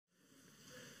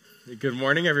Good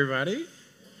morning, everybody.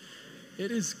 It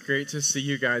is great to see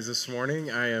you guys this morning.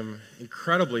 I am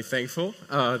incredibly thankful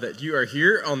that you are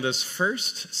here on this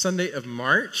first Sunday of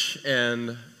March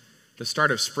and the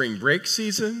start of spring break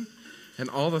season and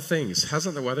all the things.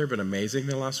 Hasn't the weather been amazing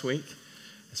the last week?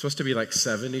 It's supposed to be like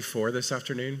 74 this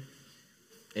afternoon.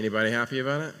 Anybody happy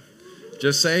about it?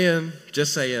 Just saying.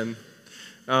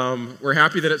 We're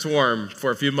happy that it's warm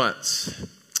for a few months,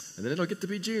 and then it'll get to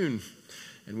be June.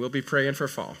 And we'll be praying for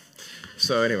fall.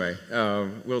 So anyway,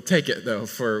 we'll take it, though,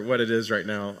 for what it is right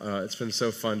now. It's been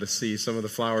so fun to see some of the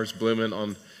flowers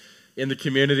blooming in the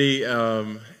community.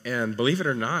 And believe it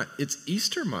or not, it's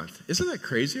Easter month. Isn't that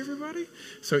crazy, everybody?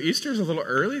 So Easter's a little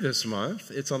early this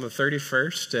month. It's on the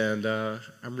 31st, and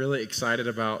I'm really excited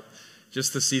about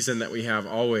just the season that we have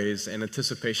always in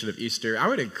anticipation of Easter. I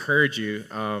would encourage you,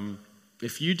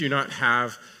 if you do not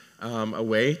have a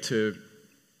way to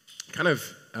kind of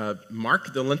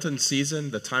mark the Lenten season,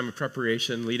 the time of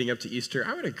preparation leading up to Easter,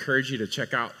 I would encourage you to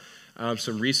check out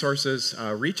some resources.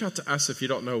 Reach out to us if you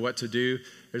don't know what to do.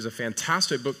 There's a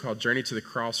fantastic book called Journey to the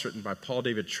Cross written by Paul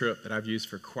David Tripp that I've used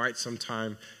for quite some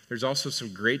time. There's also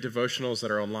some great devotionals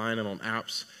that are online and on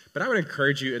apps. But I would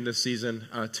encourage you in this season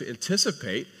to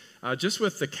anticipate, just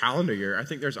with the calendar year, I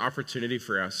think there's opportunity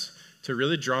for us to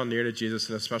really draw near to Jesus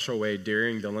in a special way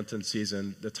during the Lenten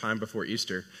season, the time before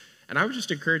Easter. And I would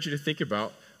just encourage you to think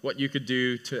about what you could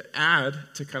do to add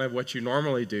to kind of what you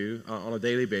normally do on a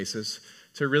daily basis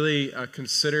to really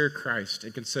consider Christ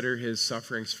and consider his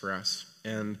sufferings for us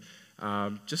and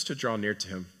just to draw near to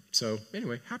him. So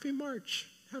anyway, happy March.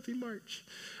 Happy March.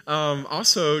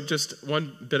 Also, just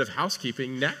one bit of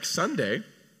housekeeping. Next Sunday,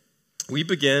 we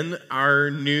begin our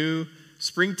new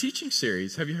spring teaching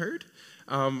series. Have you heard?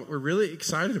 We're really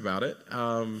excited about it.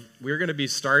 We're going to be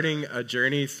starting a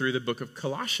journey through the book of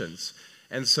Colossians.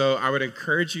 And so I would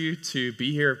encourage you to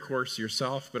be here, of course,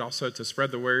 yourself, but also to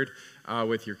spread the word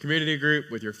with your community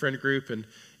group, with your friend group, and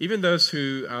even those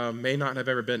who may not have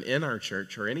ever been in our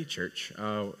church or any church.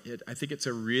 I think it's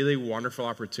a really wonderful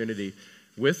opportunity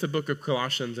with the book of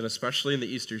Colossians, and especially in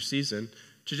the Easter season,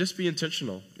 to just be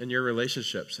intentional in your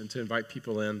relationships and to invite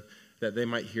people in that they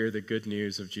might hear the good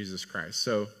news of Jesus Christ.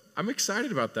 So I'm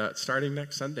excited about that starting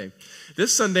next Sunday.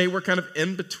 This Sunday, we're kind of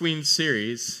in between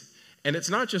series. And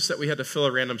it's not just that we had to fill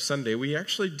a random Sunday. We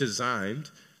actually designed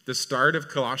the start of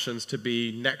Colossians to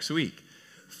be next week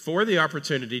for the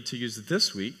opportunity to use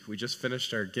this week. We just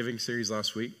finished our giving series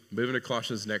last week, moving to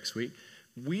Colossians next week.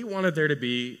 We wanted there to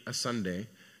be a Sunday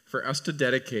for us to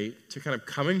dedicate to kind of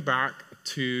coming back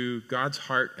to God's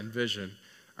heart and vision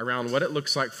around what it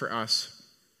looks like for us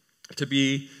to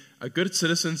be a good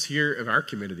citizens here of our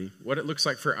community, what it looks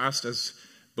like for us as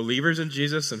believers in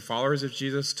Jesus and followers of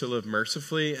Jesus to live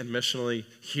mercifully and missionally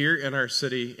here in our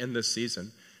city in this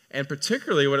season. And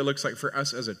particularly what it looks like for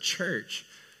us as a church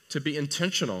to be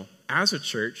intentional as a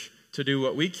church to do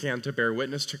what we can to bear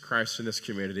witness to Christ in this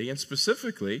community and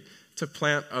specifically to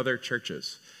plant other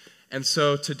churches. And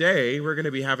so today we're going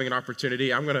to be having an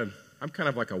opportunity. I'm kind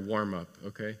of like a warm-up,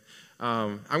 okay?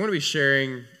 I'm going to be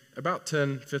sharing about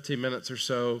 10, 15 minutes or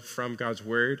so from God's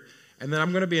Word. And then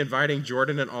I'm going to be inviting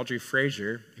Jordan and Audrey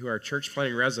Frazier, who are church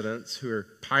planting residents, who are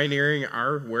pioneering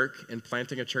our work in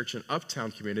planting a church in Uptown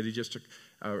community, just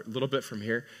a little bit from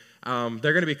here.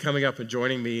 They're going to be coming up and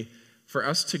joining me for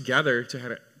us together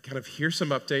to kind of hear some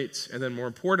updates, and then more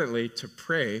importantly, to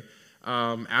pray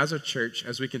as a church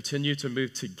as we continue to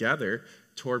move together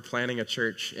toward planting a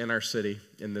church in our city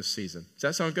in this season. Does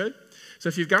that sound good? So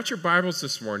if you've got your Bibles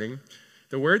this morning,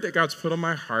 the word that God's put on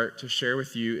my heart to share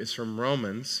with you is from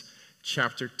Romans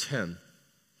chapter 10.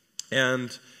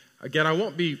 And again, I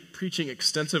won't be preaching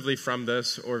extensively from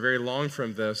this or very long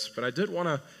from this, but I did want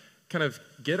to kind of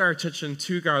get our attention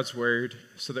to God's word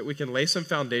so that we can lay some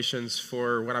foundations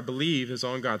for what I believe is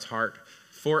on God's heart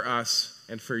for us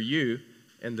and for you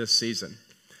in this season.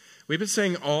 We've been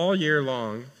saying all year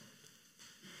long,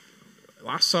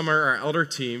 last summer our elder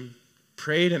team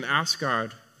prayed and asked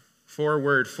God for a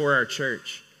word for our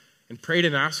church and prayed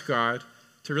and asked God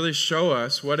to really show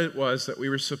us what it was that we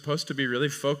were supposed to be really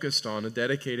focused on and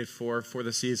dedicated for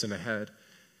the season ahead.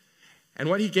 And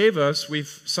what he gave us,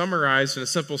 we've summarized in a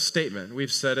simple statement.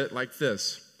 We've said it like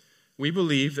this: we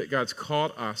believe that God's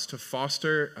called us to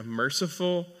foster a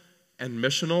merciful and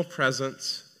missional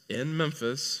presence in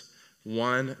Memphis,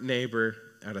 one neighbor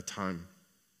at a time.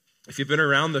 If you've been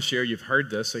around this year, you've heard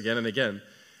this again and again,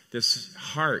 this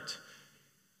heart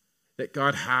that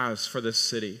God has for this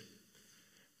city.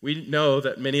 We know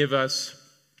that many of us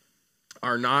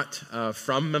are not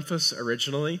from Memphis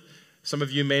originally. Some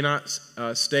of you may not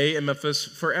stay in Memphis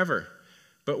forever,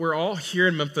 but we're all here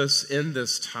in Memphis in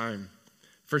this time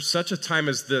For such a time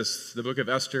as this, the book of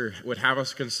Esther would have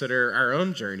us consider our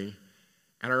own journey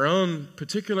and our own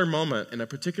particular moment in a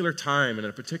particular time and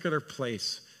in a particular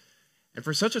place. And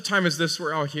for such a time as this,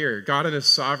 we're all here. God in his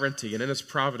sovereignty and in his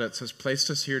providence has placed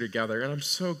us here together, and I'm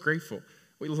so grateful.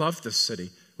 We love this city.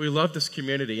 We love this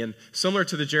community. And similar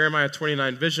to the Jeremiah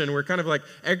 29 vision, we're kind of like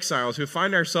exiles who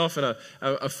find ourselves in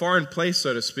a foreign place,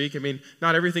 so to speak. I mean,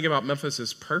 not everything about Memphis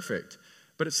is perfect,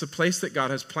 but it's the place that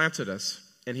God has planted us.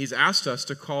 And he's asked us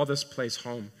to call this place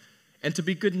home and to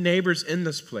be good neighbors in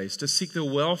this place, to seek the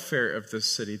welfare of this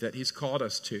city that he's called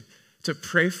us to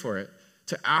pray for it,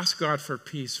 to ask God for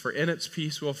peace, for in its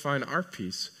peace we'll find our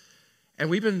peace. And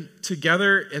we've been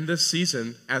together in this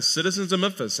season as citizens of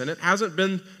Memphis, and it hasn't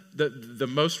been the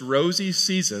most rosy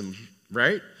season,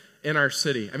 right, in our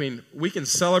city. I mean, we can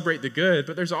celebrate the good,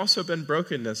 but there's also been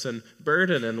brokenness and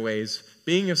burden in ways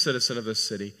being a citizen of this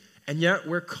city. And yet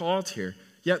we're called here.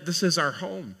 Yet this is our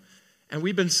home. And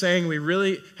we've been saying, we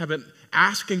really have been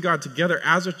asking God together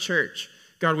as a church,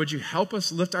 God, would you help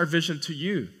us lift our vision to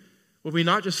you? Would we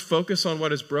not just focus on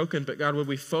what is broken, but God, would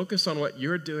we focus on what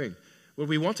you're doing? Would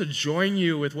we want to join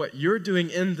you with what you're doing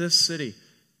in this city?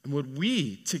 And would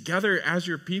we, together as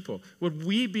your people, would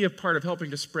we be a part of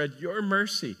helping to spread your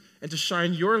mercy and to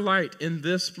shine your light in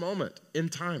this moment in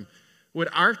time? Would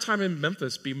our time in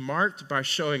Memphis be marked by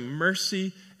showing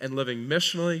mercy and living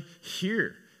missionally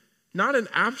here? Not in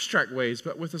abstract ways,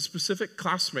 but with a specific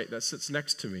classmate that sits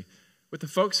next to me, with the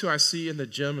folks who I see in the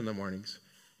gym in the mornings,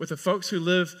 with the folks who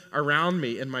live around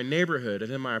me in my neighborhood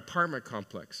and in my apartment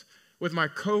complex, with my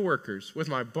coworkers, with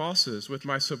my bosses, with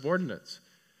my subordinates,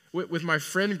 with my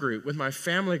friend group, with my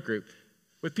family group,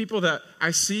 with people that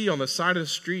I see on the side of the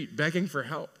street begging for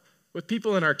help, with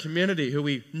people in our community who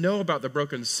we know about the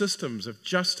broken systems of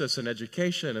justice and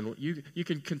education, and you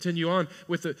can continue on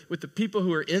with the people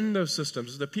who are in those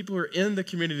systems, the people who are in the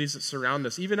communities that surround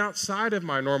us, even outside of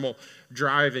my normal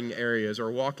driving areas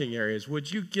or walking areas.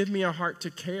 Would you give me a heart to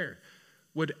care?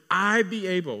 Would we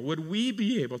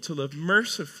be able to live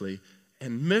mercifully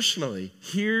and missionally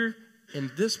here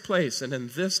in this place and in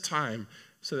this time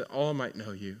so that all might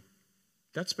know you?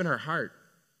 That's been our heart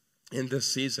in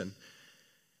this season.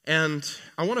 And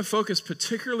I want to focus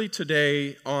particularly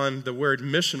today on the word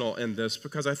missional in this,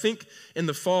 because I think in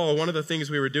the fall, one of the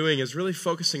things we were doing is really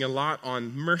focusing a lot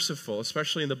on merciful,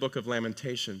 especially in the book of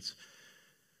Lamentations.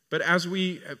 But as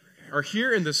we are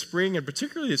here in the spring, and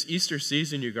particularly this Easter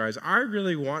season, you guys, I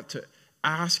really want to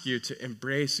ask you to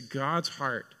embrace God's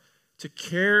heart, to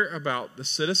care about the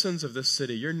citizens of this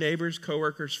city, your neighbors,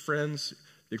 coworkers, friends,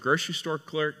 the grocery store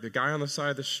clerk, the guy on the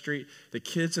side of the street, the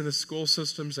kids in the school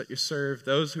systems that you serve,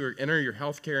 those who enter your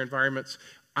healthcare environments.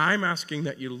 I'm asking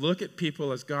that you look at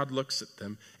people as God looks at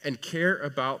them and care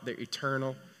about their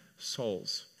eternal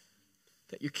souls,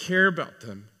 that you care about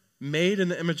them, made in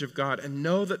the image of God, and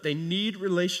know that they need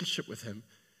relationship with him,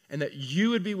 and that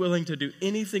you would be willing to do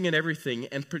anything and everything,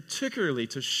 and particularly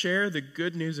to share the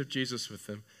good news of Jesus with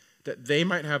them, that they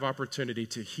might have opportunity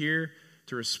to hear,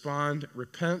 to respond,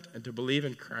 repent, and to believe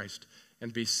in Christ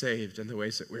and be saved in the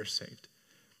ways that we're saved.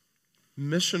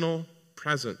 Missional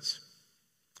presence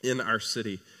in our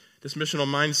city. This missional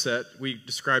mindset we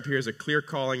describe here as a clear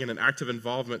calling and an active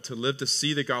involvement to live to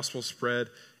see the gospel spread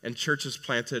and churches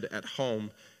planted at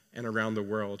home and around the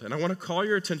world. And I want to call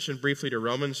your attention briefly to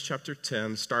Romans chapter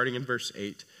 10, starting in verse 8.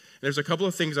 And there's a couple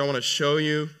of things I want to show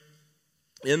you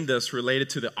in this related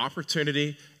to the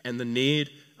opportunity and the need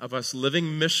of us living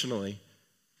missionally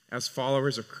as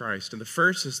followers of Christ. And the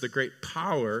first is the great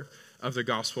power of the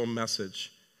gospel message.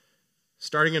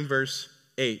 Starting in verse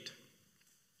 8,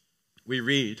 we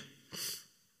read,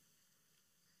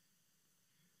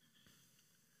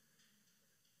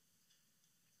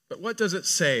 "But what does it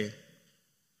say?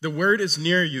 The word is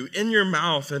near you, in your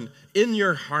mouth and in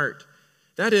your heart."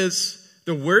 That is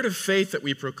the word of faith that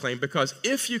we proclaim, because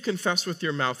if you confess with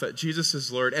your mouth that Jesus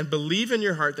is Lord and believe in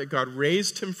your heart that God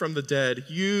raised him from the dead,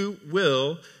 you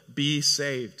will be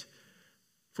saved.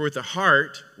 For with the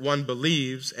heart one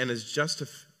believes and is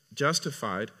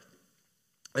justified,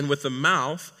 and with the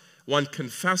mouth one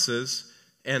confesses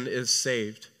and is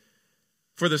saved.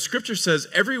 For the scripture says,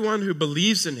 everyone who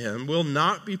believes in him will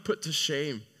not be put to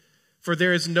shame. For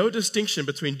there is no distinction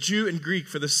between Jew and Greek,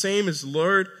 for the same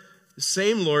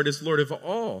Lord is Lord of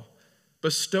all,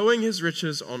 bestowing his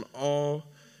riches on all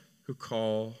who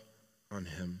call on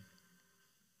him.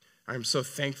 I am so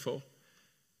thankful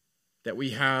that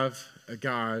we have a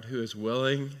God who is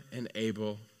willing and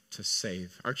able to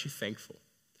save. Aren't you thankful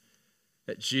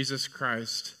that Jesus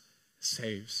Christ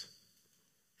saves?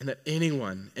 And that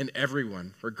anyone and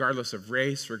everyone, regardless of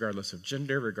race, regardless of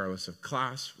gender, regardless of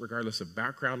class, regardless of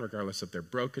background, regardless of their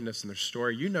brokenness and their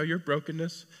story, you know your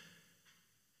brokenness,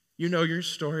 you know your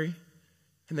story,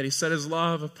 and that he set his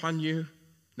love upon you,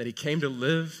 that he came to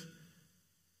live,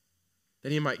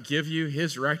 that he might give you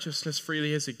his righteousness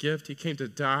freely as a gift. He came to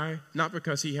die, not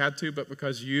because he had to, but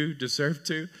because you deserved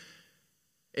to.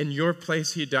 In your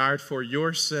place, he died for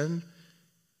your sin,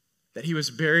 that he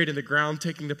was buried in the ground,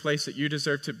 taking the place that you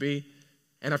deserve to be.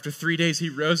 And after 3 days, he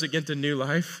rose again to new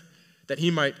life, that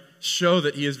he might show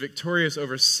that he is victorious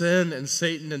over sin and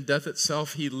Satan and death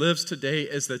itself. He lives today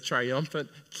as the triumphant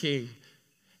king.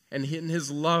 And in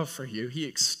his love for you, he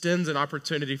extends an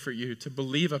opportunity for you to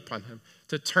believe upon him,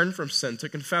 to turn from sin, to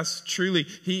confess truly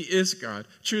he is God,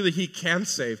 truly he can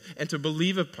save, and to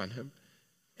believe upon him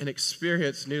and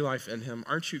experience new life in him.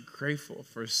 Aren't you grateful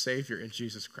for a Savior in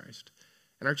Jesus Christ?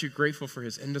 And aren't you grateful for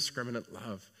his indiscriminate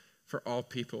love for all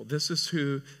people? This is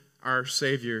who our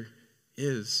Savior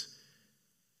is.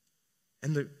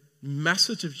 And the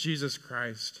message of Jesus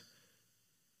Christ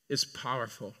is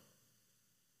powerful.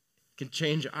 It can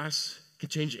change us. It can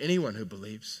change anyone who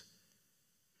believes.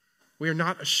 We are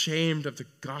not ashamed of the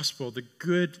gospel, the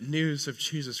good news of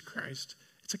Jesus Christ.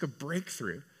 It's like a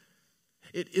breakthrough.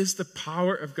 It is the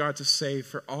power of God to save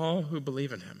for all who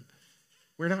believe in him.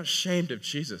 We're not ashamed of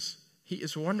Jesus. He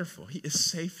is wonderful. He is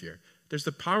Savior. There's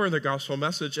the power in the gospel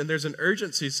message, and there's an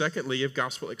urgency, secondly, of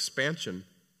gospel expansion.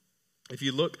 If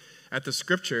you look at the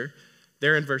scripture,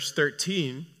 there in verse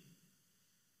 13,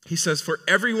 he says, "For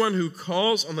everyone who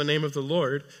calls on the name of the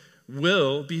Lord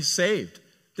will be saved."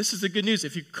 This is the good news.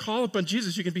 If you call upon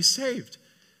Jesus, you can be saved.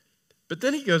 But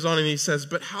then he goes on and he says,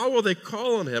 "But how will they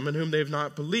call on him in whom they've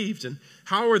not believed? And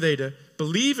how are they to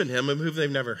believe in him in whom they've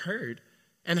never heard?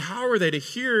 And how are they to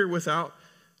hear without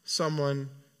someone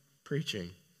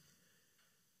preaching?"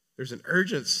 There's an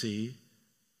urgency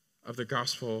of the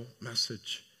gospel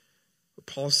message. What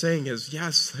Paul's saying is,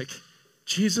 yes,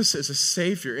 Jesus is a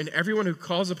Savior, and everyone who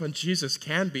calls upon Jesus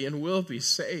can be and will be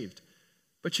saved.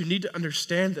 But you need to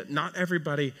understand that not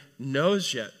everybody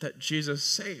knows yet that Jesus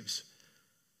saves.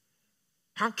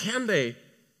 How can they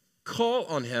call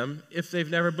on him if they've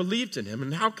never believed in him?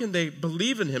 And how can they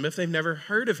believe in him if they've never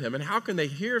heard of him? And how can they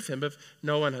hear of him if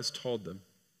no one has told them?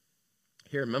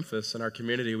 Here in Memphis, in our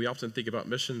community, we often think about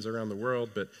missions around the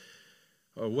world, but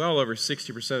well over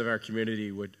 60% of our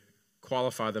community would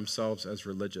qualify themselves as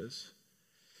religious.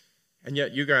 And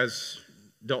yet you guys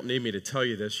don't need me to tell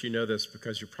you this. You know this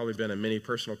because you've probably been in many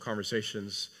personal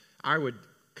conversations. I would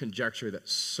conjecture that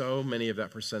so many of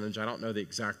that percentage, I don't know the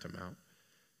exact amount,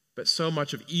 but so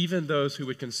much of even those who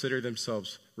would consider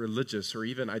themselves religious or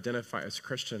even identify as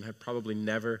Christian have probably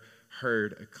never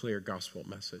heard a clear gospel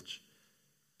message.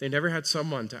 They never had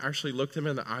someone to actually look them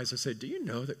in the eyes and say, "Do you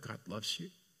know that God loves you?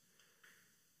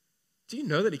 Do you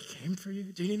know that he came for you?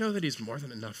 Do you know that he's more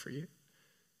than enough for you?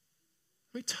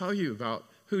 Let me tell you about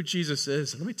who Jesus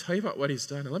is, and let me tell you about what he's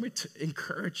done, and let me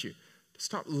encourage you to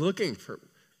stop looking for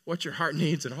what your heart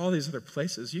needs in all these other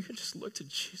places. You can just look to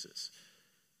Jesus.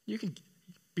 You can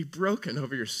be broken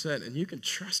over your sin, and you can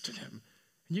trust in him,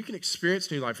 and you can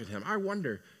experience new life in him." I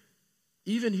wonder,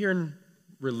 even here in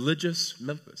religious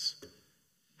Memphis,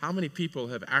 how many people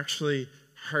have actually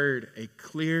heard a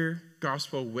clear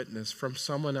gospel witness from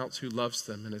someone else who loves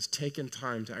them and has taken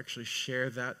time to actually share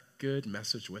that good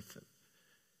message with them?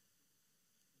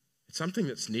 It's something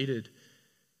that's needed.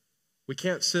 We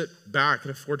can't sit back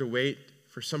and afford to wait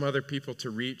for some other people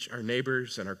to reach our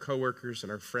neighbors and our coworkers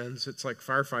and our friends. It's like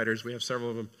firefighters. We have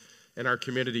several of them in our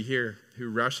community here who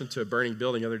rush into a burning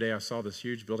building. The other day I saw this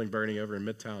huge building burning over in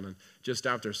Midtown, and just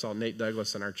after I saw Nate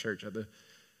Douglas in our church at the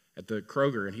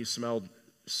Kroger, and he smelled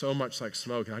so much like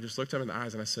smoke. And I just looked him in the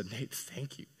eyes and I said, "Nate,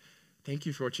 thank you. Thank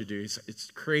you for what you do.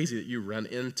 It's crazy that you run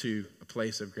into a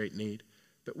place of great need."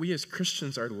 But we as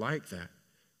Christians are like that.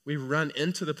 We run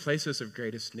into the places of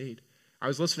greatest need. I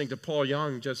was listening to Paul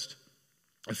Young just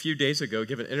a few days ago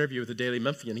give an interview with the Daily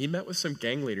Memphian. He met with some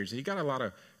gang leaders, and he got a lot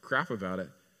of crap about it.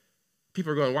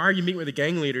 People are going, "Why are you meeting with the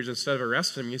gang leaders instead of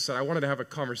arresting him?" He said, "I wanted to have a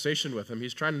conversation with him.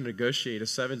 He's trying to negotiate a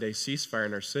 7-day ceasefire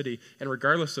in our city, and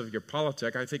regardless of your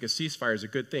politic, I think a ceasefire is a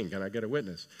good thing. Can I get a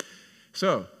witness?"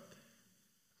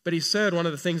 But he said one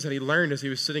of the things that he learned as he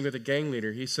was sitting with a gang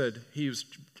leader, he said he was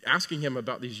asking him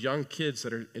about these young kids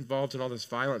that are involved in all this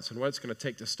violence and what it's going to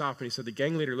take to stop. And he said the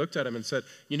gang leader looked at him and said,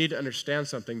 "You need to understand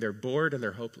something. They're bored and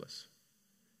they're hopeless."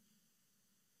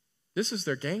 This is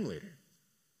their gang leader.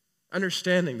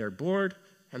 Understanding they're bored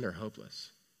and they're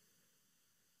hopeless.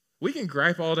 We can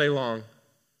gripe all day long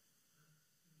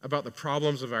about the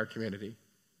problems of our community,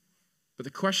 but the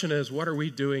question is, what are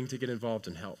we doing to get involved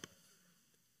and help?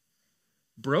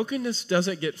 Brokenness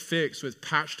doesn't get fixed with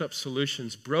patched up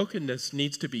solutions. Brokenness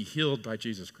needs to be healed by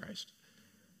Jesus Christ.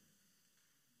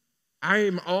 I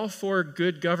am all for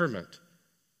good government,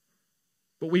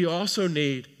 but we also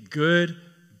need good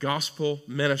gospel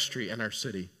ministry in our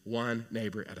city, one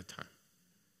neighbor at a time.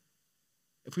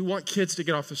 If we want kids to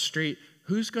get off the street,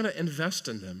 who's going to invest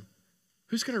in them?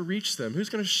 Who's going to reach them? Who's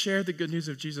going to share the good news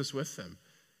of Jesus with them?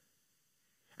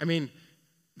 I mean,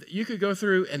 you could go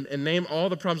through and name all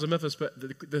the problems of Memphis, but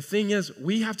the thing is,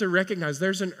 we have to recognize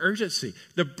there's an urgency.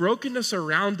 The brokenness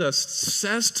around us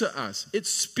says to us,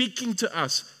 it's speaking to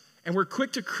us, and we're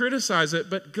quick to criticize it,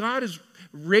 but God is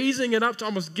raising it up to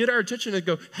almost get our attention and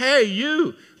go, hey,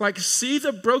 you, like, see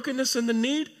the brokenness and the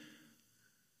need?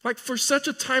 Like, for such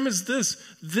a time as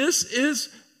this is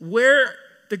where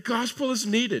the gospel is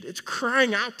needed. It's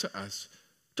crying out to us.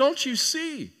 Don't you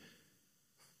see?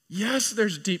 Yes,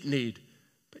 there's deep need,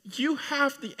 but you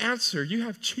have the answer. You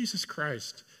have Jesus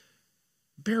Christ.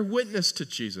 Bear witness to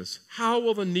Jesus. How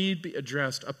will the need be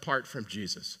addressed apart from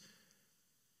Jesus?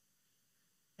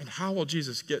 And how will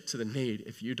Jesus get to the need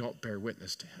if you don't bear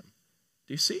witness to him?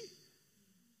 Do you see?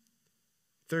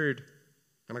 Third,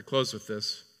 and I close with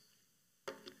this,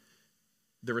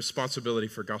 the responsibility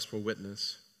for gospel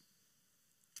witness.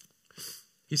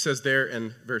 He says there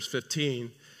in verse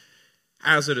 15,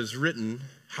 as it is written,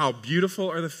 how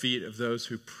beautiful are the feet of those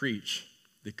who preach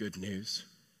the good news.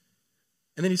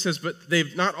 And then he says, but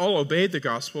they've not all obeyed the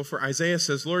gospel, for Isaiah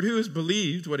says, Lord, who has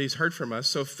believed what he's heard from us?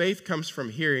 So faith comes from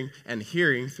hearing, and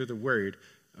hearing through the word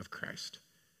of Christ.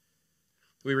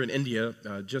 We were in India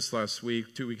just last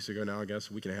week, 2 weeks ago now, I guess,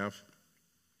 a week and a half.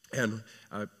 And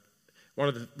one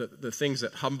of the things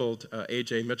that humbled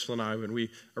AJ, Mitchell, and I when we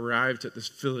arrived at this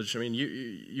village, I mean,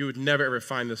 you would never ever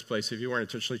find this place if you weren't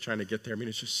intentionally trying to get there. I mean,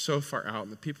 it's just so far out,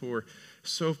 and the people were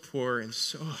so poor and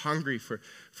so hungry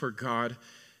for God.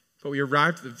 But we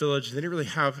arrived at the village, and they didn't really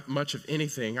have much of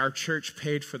anything. Our church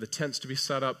paid for the tents to be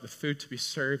set up, the food to be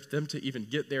served, them to even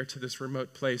get there to this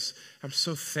remote place. I'm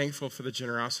so thankful for the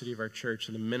generosity of our church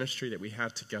and the ministry that we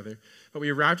had together. But we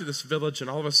arrived at this village, and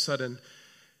all of a sudden,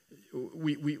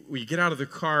 we get out of the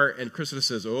car, and Krista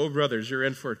says, oh, brothers, you're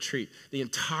in for a treat. The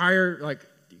entire,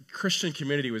 Christian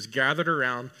community was gathered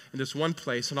around in this one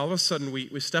place, and all of a sudden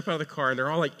we step out of the car, and they're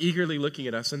all eagerly looking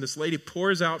at us, and this lady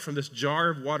pours out from this jar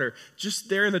of water just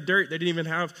there in the dirt. They didn't even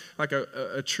have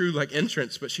a true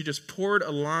entrance, but she just poured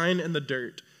a line in the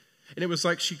dirt, and it was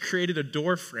like she created a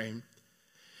door frame.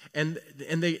 And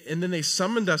then they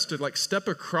summoned us to step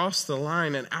across the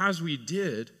line, and as we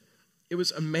did, it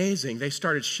was amazing. They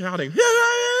started shouting,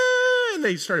 and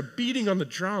they started beating on the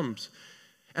drums.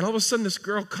 And all of a sudden, this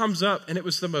girl comes up, and it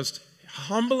was the most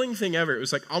humbling thing ever. It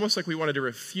was almost like we wanted to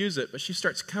refuse it, but she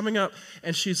starts coming up,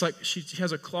 and she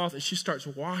has a cloth, and she starts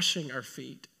washing our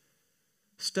feet,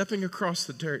 stepping across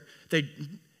the dirt.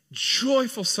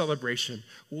 Joyful celebration,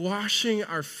 washing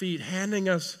our feet, handing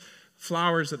us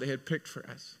flowers that they had picked for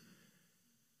us.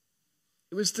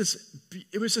 It was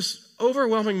this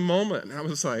overwhelming moment, and I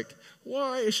was like,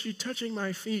 why is she touching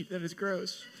my feet? That is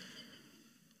gross.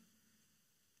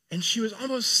 And she was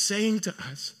almost saying to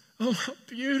us, oh, how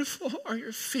beautiful are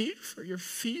your feet, for your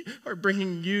feet are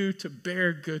bringing you to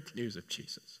bear good news of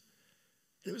Jesus.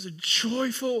 And it was a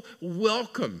joyful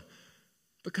welcome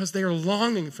because they are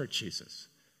longing for Jesus.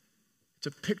 It's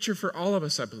a picture for all of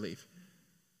us, I believe.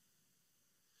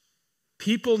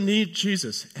 People need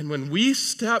Jesus, and when we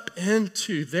step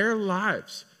into their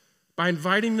lives by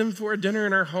inviting them for a dinner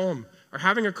in our home, or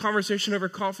having a conversation over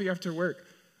coffee after work,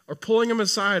 or pulling them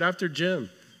aside after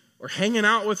gym, or hanging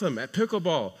out with them at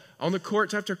pickleball, on the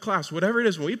courts after class, whatever it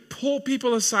is, when we pull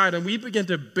people aside and we begin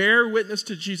to bear witness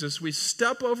to Jesus, we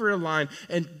step over a line,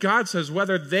 and God says,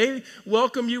 whether they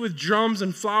welcome you with drums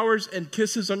and flowers and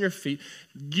kisses on your feet,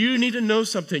 you need to know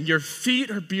something. Your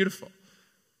feet are beautiful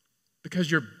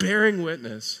because you're bearing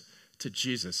witness to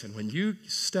Jesus. And when you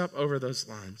step over those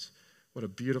lines, what a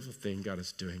beautiful thing God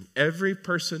is doing. Every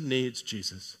person needs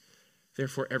Jesus.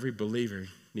 Therefore, every believer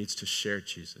needs to share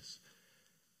Jesus.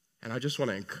 And I just want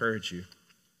to encourage you.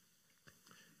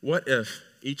 What if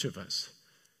each of us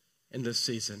in this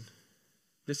season,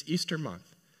 this Easter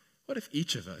month, what if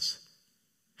each of us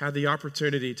had the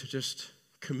opportunity to just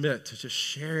commit to just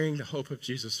sharing the hope of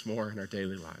Jesus more in our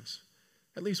daily lives?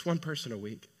 At least one person a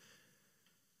week.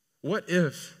 What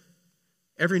if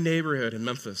every neighborhood in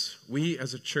Memphis, we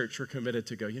as a church were committed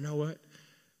to go, you know what?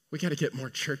 We got to get more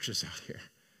churches out here.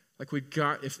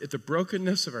 If the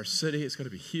brokenness of our city is going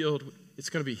to be healed,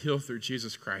 it's going to be healed through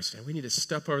Jesus Christ. And we need to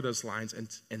step over those lines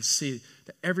and see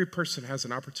that every person has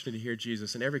an opportunity to hear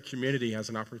Jesus, and every community has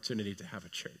an opportunity to have a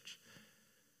church.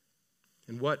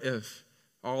 And what if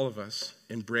all of us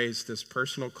embrace this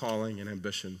personal calling and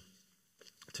ambition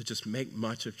to just make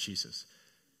much of Jesus,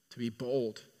 to be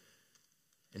bold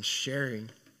in sharing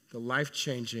the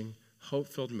life-changing,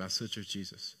 hope-filled message of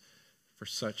Jesus for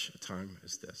such a time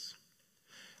as this.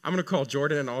 I'm going to call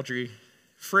Jordan and Audrey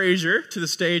Frazier to the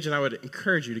stage, and I would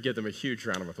encourage you to give them a huge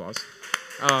round of applause.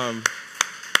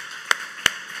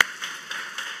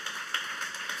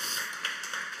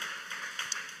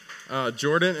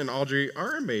 Jordan and Audrey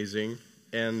are amazing,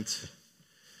 and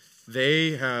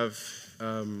they have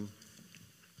been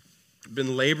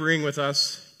laboring with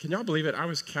us. Can y'all believe it? I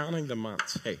was counting the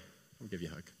months. Hey, I'll give you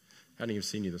a hug. I hadn't even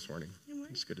seen you this morning.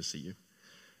 It's good to see you.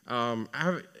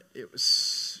 It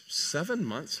was 7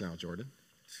 months now, Jordan.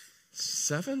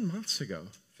 7 months ago.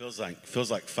 Feels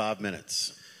like 5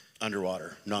 minutes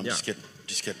underwater. No, I'm just kidding.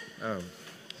 Just kidding.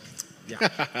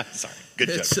 Yeah. Sorry. Good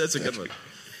joke. That's a good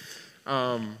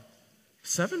one.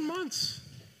 7 months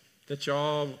that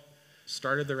y'all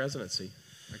started the residency.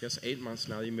 I guess 8 months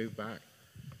now you moved back.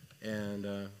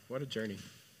 And what a journey.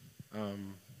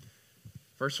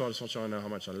 First of all, I just want y'all to know how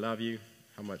much I love you,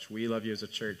 how much we love you as a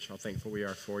church, how thankful we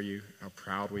are for you, how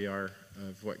proud we are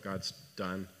of what God's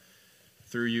done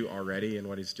through you already and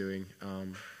what he's doing.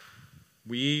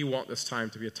 We want this time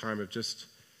to be a time of just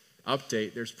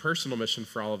update. There's personal mission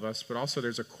for all of us, but also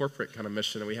there's a corporate kind of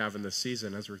mission that we have in this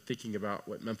season as we're thinking about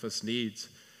what Memphis needs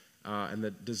and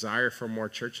the desire for more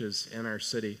churches in our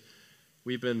city.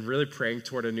 We've been really praying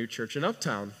toward a new church in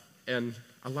Uptown, and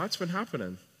a lot's been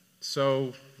happening.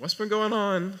 So what's been going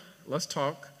on? Let's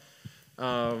talk.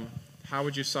 How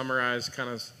would you summarize kind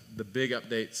of the big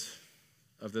updates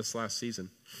of this last season?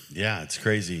 Yeah, it's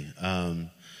crazy. I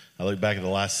look back at the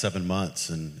last 7 months,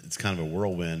 and it's kind of a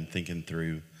whirlwind thinking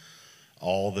through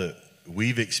all that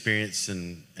we've experienced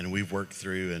and we've worked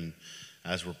through, and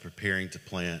as we're preparing to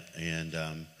plant.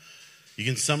 And you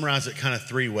can summarize it kind of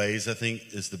 3 ways, I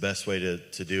think, is the best way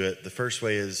to do it. The first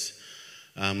way is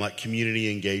like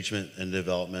community engagement and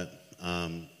development,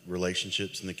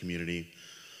 relationships in the community,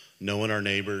 knowing our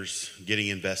neighbors, getting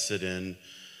invested in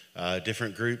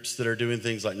different groups that are doing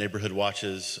things like neighborhood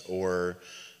watches, or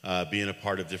being a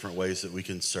part of different ways that we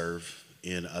can serve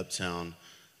in Uptown,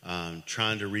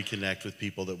 trying to reconnect with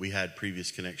people that we had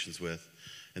previous connections with,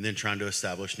 and then trying to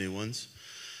establish new ones.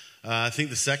 I think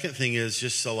the second thing is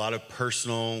just a lot of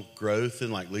personal growth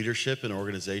and like leadership and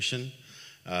organization.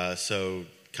 So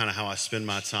kind of how I spend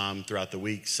my time throughout the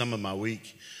week. Some of my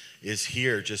week is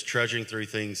here just trudging through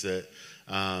things that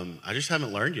I just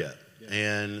haven't learned yet. Yeah.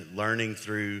 And learning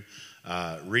through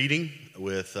reading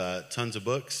with tons of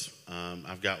books.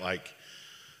 I've got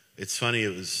it's funny,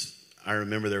 I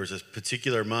remember there was a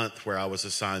particular month where I was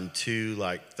assigned 2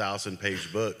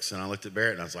 1,000-page books, and I looked at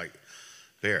Barrett and I was like,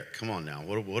 Barrett, come on now,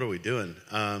 what are we doing?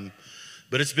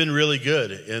 But it's been really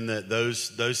good in that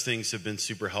those things have been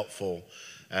super helpful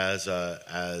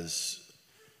as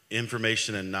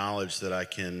information and knowledge that I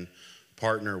can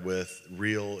partner with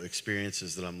real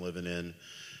experiences that I'm living in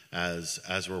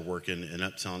as we're working in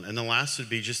Uptown. And the last would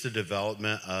be just a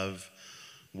development of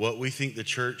what we think the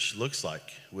church looks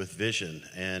like with vision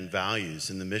and values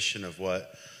and the mission of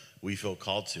what we feel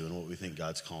called to and what we think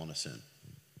God's calling us in.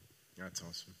 That's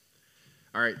awesome.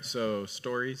 All right, so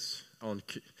stories on,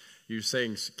 you're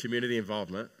saying community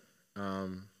involvement.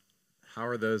 How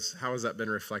has that been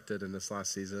reflected in this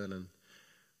last season, and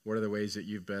what are the ways that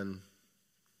you've been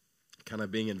kind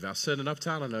of being invested in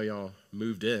Uptown? I know y'all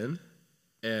moved in,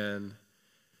 and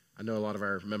I know a lot of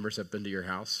our members have been to your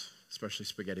house, especially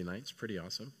spaghetti nights. Pretty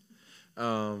awesome.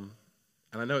 And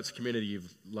I know it's a community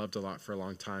you've loved a lot for a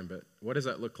long time, but what does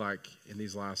that look like in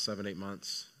these last 7-8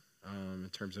 months in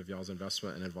terms of y'all's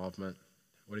investment and involvement?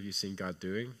 What have you seen God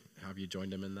doing? How have you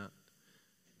joined him in that?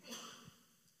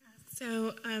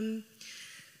 So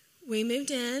we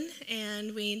moved in,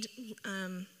 and we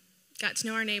got to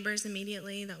know our neighbors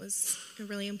immediately. That was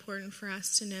really important for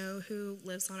us to know who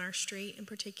lives on our street in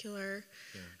particular.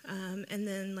 Yeah. And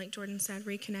then, like Jordan said,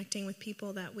 reconnecting with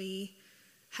people that we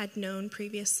had known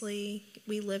previously.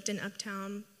 We lived in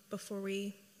Uptown before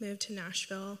we moved to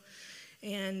Nashville.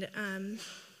 And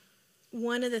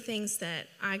one of the things that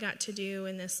I got to do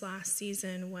in this last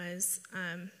season was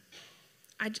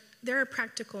there are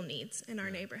practical needs in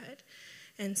our neighborhood.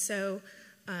 And so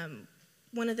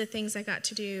one of the things I got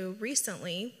to do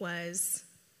recently was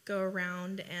go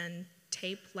around and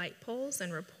tape light poles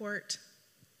and report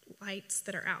lights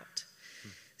that are out.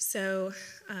 So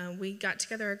we got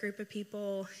together a group of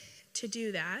people to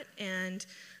do that, and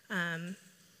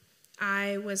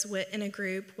I was in a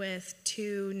group with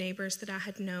 2 neighbors that I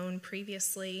had known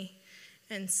previously,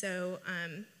 and so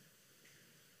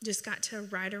just got to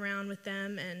ride around with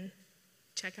them and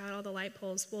check out all the light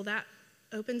poles. Well, that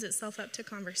opens itself up to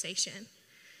conversation.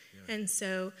 Yeah. And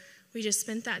so we just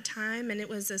spent that time, and it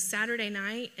was a Saturday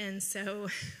night, and so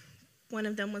one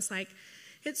of them was like,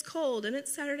 it's cold, and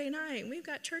it's Saturday night, and we've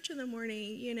got church in the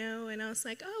morning, you know, and I was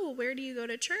like, oh, well, where do you go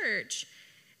to church?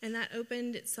 And that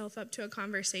opened itself up to a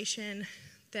conversation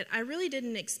that I really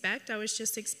didn't expect. I was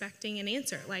just expecting an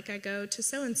answer, like I go to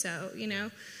so-and-so, you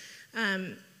know.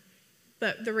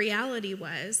 But the reality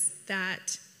was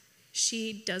that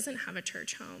she doesn't have a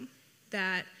church home,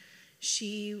 that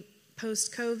she,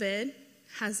 post-COVID,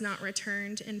 has not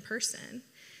returned in person.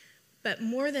 But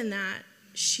more than that,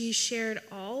 she shared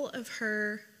all of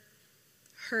her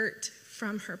hurt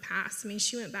from her past. I mean,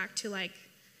 she went back to, like,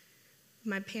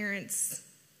 my parents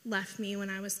left me when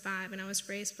I was 5, and I was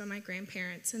raised by my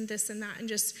grandparents, and this and that, and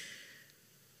just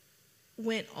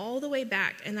went all the way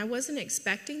back. And I wasn't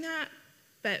expecting that,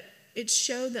 but it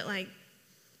showed that, like,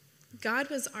 God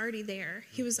was already there.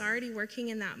 He was already working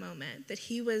in that moment, that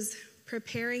he was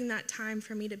preparing that time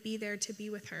for me to be there, to be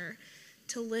with her,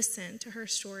 to listen to her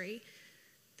story.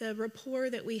 The rapport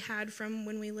that we had from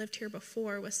when we lived here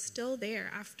before was still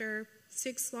there after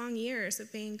 6 long years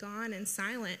of being gone and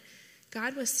silent.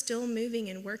 God was still moving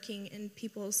and working in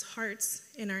people's hearts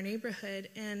in our neighborhood.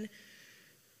 And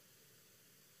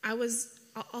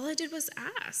all I did was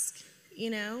ask,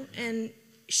 you know, and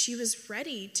she was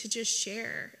ready to just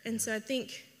share. And so I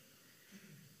think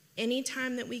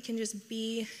anytime that we can just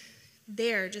be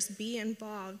there, just be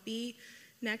involved, be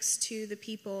next to the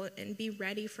people and be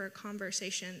ready for a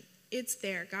conversation, it's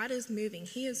there. God is moving.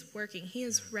 He is working. He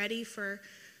is ready for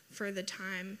the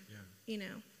time, you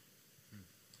know.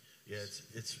 Yeah,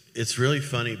 it's really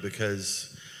funny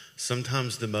because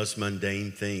sometimes the most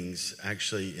mundane things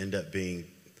actually end up being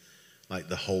like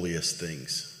the holiest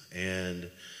things. And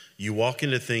you walk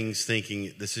into things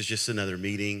thinking this is just another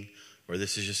meeting or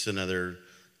this is just another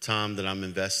time that I'm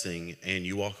investing, and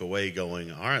you walk away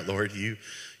going, all right, Lord, you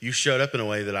showed up in a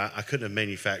way that I couldn't have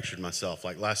manufactured myself.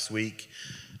 Like last week,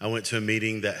 I went to a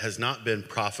meeting that has not been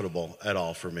profitable at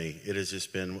all for me. It has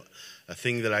just been a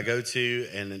thing that I go to,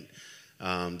 and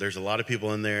there's a lot of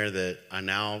people in there that I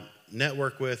now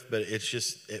network with, but it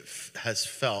has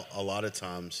felt a lot of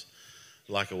times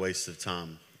like a waste of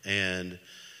time. And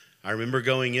I remember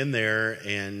going in there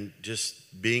and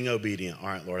just being obedient. All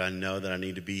right, Lord, I know that I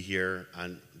need to be here.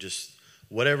 I just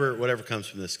whatever comes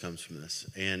from this comes from this.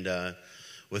 And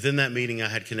within that meeting, I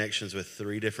had connections with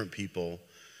 3 different people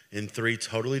in 3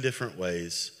 totally different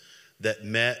ways that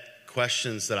met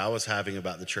questions that I was having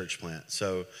about the church plant.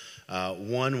 So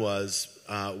one was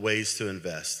ways to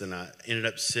invest, and I ended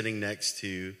up sitting next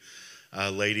to a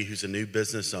lady who's a new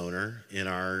business owner in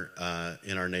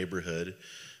our neighborhood.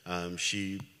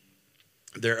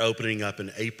 They're opening up in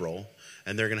April,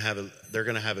 and they're gonna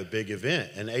have a big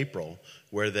event in April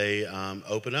where they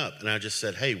open up. And I just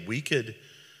said, hey,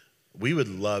 we would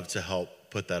love to help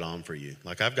put that on for you.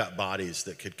 Like, I've got bodies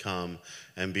that could come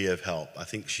and be of help. I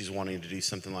think she's wanting to do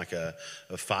something like a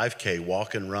 5K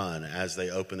walk and run as they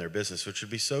open their business, which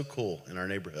would be so cool in our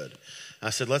neighborhood. And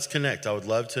I said, let's connect. I would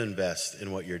love to invest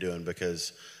in what you're doing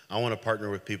because I want to partner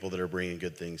with people that are bringing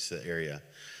good things to the area.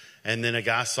 And then a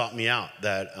guy sought me out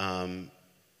that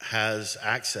has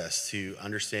access to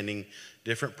understanding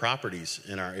different properties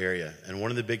in our area. And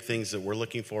one of the big things that we're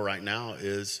looking for right now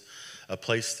is a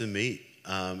place to meet.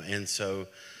 And so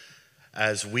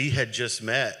as we had just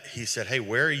met, he said, hey,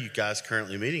 where are you guys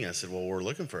currently meeting? I said, well, we're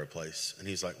looking for a place. And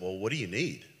he's like, well, what do you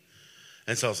need?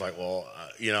 And so I was like, well,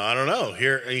 I don't know.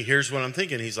 Here's what I'm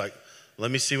thinking. He's like, let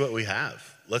me see what we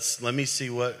have. Let me see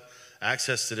what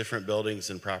access to different buildings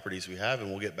and properties we have,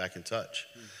 and we'll get back in touch.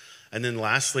 And then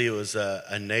lastly, it was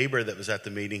a neighbor that was at the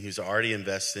meeting who's already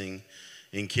investing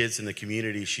in kids in the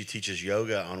community. She teaches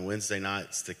yoga on Wednesday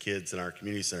nights to kids in our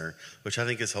community center, which I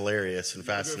think is hilarious and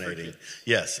fascinating.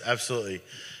 Yes, absolutely.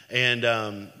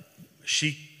 And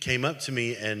she came up to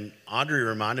me, and Audrey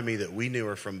reminded me that we knew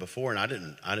her from before, and I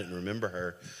didn't remember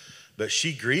her, but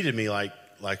she greeted me like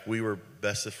we were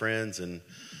best of friends, and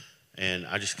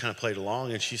I just kind of played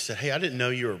along. And she said, hey, I didn't know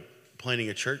you were planning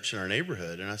a church in our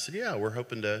neighborhood. And I said, yeah, we're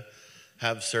hoping to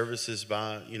have services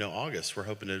by August. We're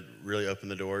hoping to really open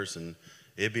the doors, and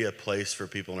it'd be a place for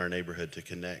people in our neighborhood to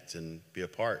connect and be a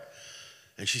part.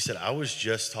 And she said, I was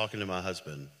just talking to my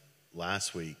husband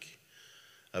last week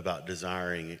about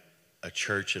desiring a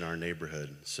church in our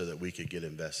neighborhood so that we could get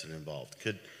invested and involved.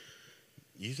 Could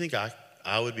you think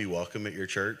I would be welcome at your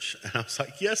church? And I was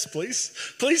like, yes,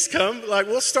 please come. Like,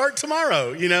 we'll start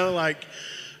tomorrow,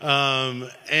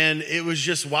 and it was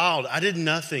just wild. I did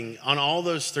nothing on all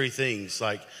those 3 things.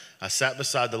 Like, I sat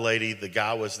beside the lady, the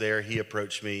guy was there, he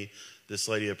approached me, this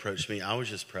lady approached me. I was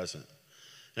just present.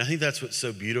 And I think that's what's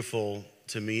so beautiful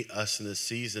to meet us in this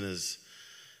season is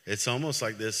it's almost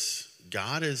like this,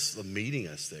 God is meeting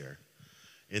us there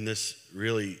in this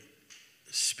really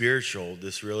spiritual,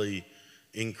 this really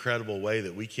incredible way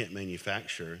that we can't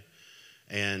manufacture.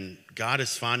 And God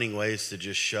is finding ways to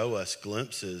just show us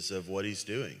glimpses of what he's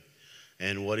doing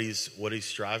and what he's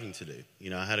striving to do. You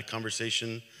know, I had a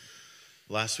conversation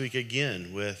last week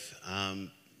again with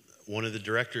one of the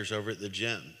directors over at the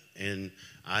gym, and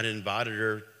I'd invited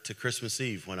her to Christmas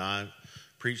Eve when I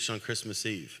preached on Christmas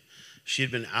Eve. She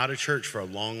had been out of church for a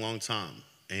long, long time,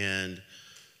 and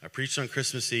I preached on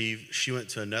Christmas Eve. She went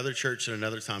to another church at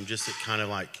another time, just to kind of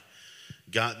like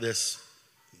got this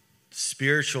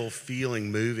spiritual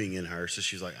feeling moving in her. So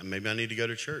she's like, maybe I need to go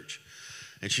to church.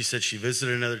 And she said she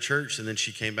visited another church, and then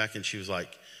she came back and she was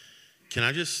like, can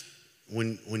I just,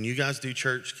 when you guys do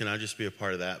church, can I just be a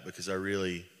part of that? Because I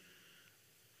really,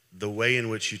 the way in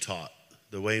which you taught,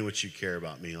 the way in which you care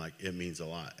about me, like it means a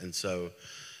lot. And so,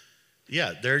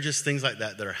 yeah, there are just things like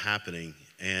that are happening,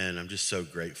 and I'm just so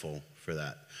grateful for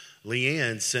that.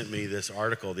 Leanne sent me this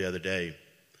article the other day,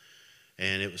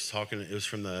 and it was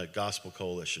from the Gospel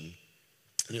Coalition,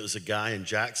 and it was a guy in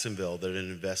Jacksonville that had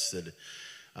invested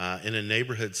in a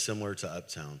neighborhood similar to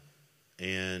Uptown.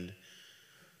 And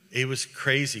it was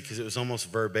crazy because it was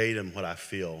almost verbatim what I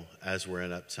feel as we're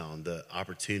in Uptown, the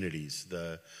opportunities,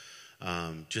 the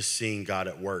just seeing God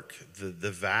at work,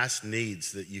 the vast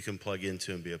needs that you can plug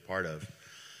into and be a part of.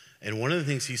 And one of the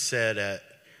things he said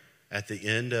at the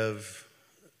end of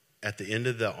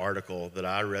the article that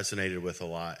I resonated with a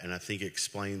lot, and I think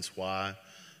explains why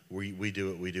we do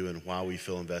what we do and why we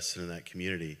feel invested in that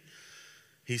community.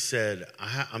 He said,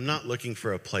 I'm not looking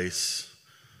for a place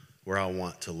where I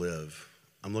want to live.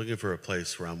 I'm looking for a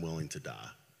place where I'm willing to die.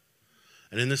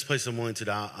 And in this place I'm willing to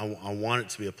die, I want it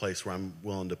to be a place where I'm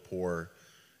willing to pour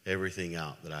everything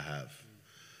out that I have.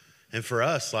 And for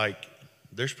us, like,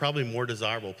 there's probably more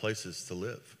desirable places to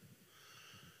live.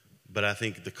 But I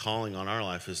think the calling on our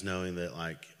life is knowing that,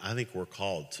 like, I think we're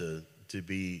called to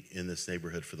be in this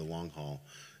neighborhood for the long haul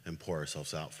and pour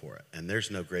ourselves out for it. And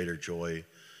there's no greater joy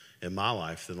in my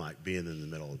life than, like, being in the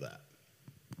middle of that.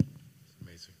 It's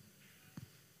amazing.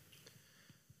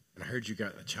 And I heard you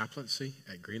got a chaplaincy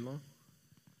at Greenlaw?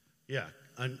 Yeah.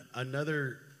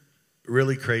 Another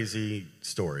really crazy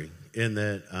story in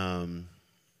that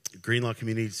Greenlaw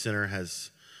Community Center has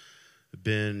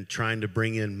been trying to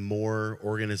bring in more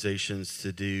organizations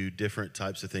to do different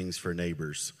types of things for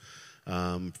neighbors,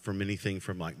 from anything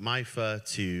from like MIFA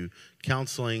to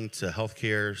counseling to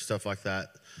healthcare, stuff like that.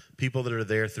 People that are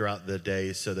there throughout the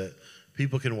day so that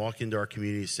people can walk into our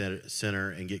community center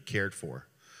and get cared for,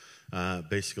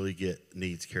 basically get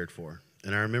needs cared for.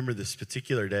 And I remember this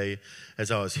particular day, as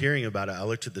I was hearing about it, I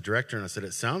looked at the director and I said,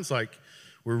 it sounds like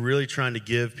we're really trying to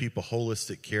give people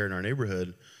holistic care in our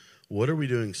neighborhood. What are we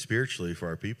doing spiritually for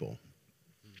our people?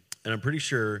 And I'm pretty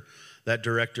sure that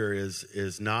director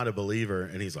is not a believer.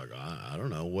 And he's like, I don't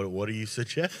know. What do you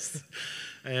suggest?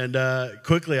 And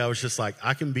quickly I was just like,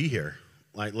 I can be here.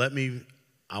 Like,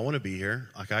 I want to be here.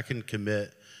 Like, I can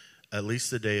commit at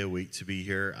least a day a week to be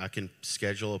here. I can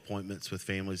schedule appointments with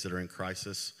families that are in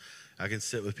crisis. I can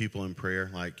sit with people in prayer.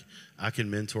 Like, I can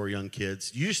mentor young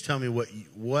kids. You just tell me what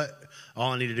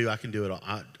all I need to do. I can do it all.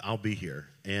 I'll be here.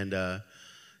 And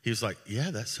he was like,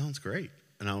 yeah, that sounds great.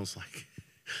 And I was like,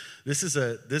 this is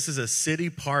a city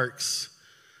parks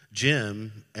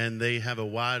gym, and they have a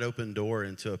wide open door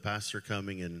into a pastor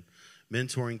coming and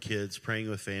mentoring kids, praying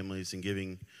with families, and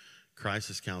giving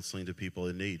crisis counseling to people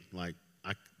in need. Like,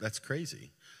 that's crazy.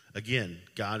 Again,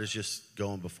 God is just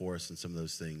going before us in some of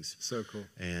those things. So cool.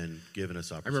 And giving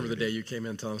us opportunity. I remember the day you came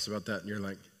in telling us about that, and you're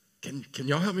like, can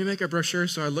y'all help me make a brochure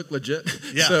so I look legit?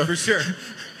 Yeah, so for sure.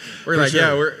 We're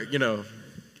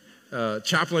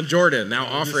Chaplain Jordan now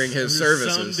offering his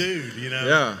services. Some dude, you know.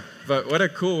 Yeah, but what a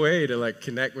cool way to like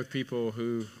connect with people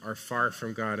who are far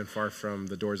from God and far from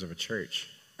the doors of a church.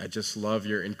 I just love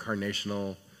your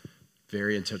incarnational,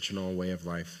 very intentional way of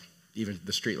life. Even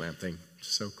the street lamp thing,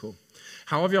 so cool.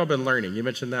 How have y'all been learning? You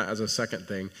mentioned that as a second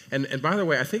thing. And by the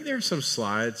way, I think there are some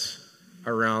slides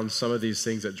around some of these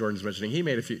things that Jordan's mentioning. He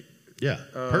made a few. Yeah,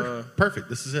 perfect.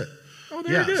 This is it. Oh,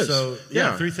 there it is. So,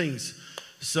 three things.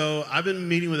 So I've been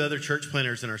meeting with other church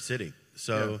planners in our city.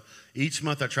 So each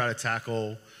month I try to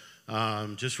tackle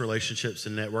just relationships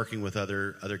and networking with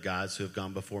other guys who have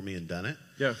gone before me and done it.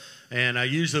 Yeah. And I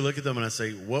usually look at them and I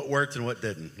say, what worked and what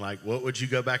didn't? Like, what would you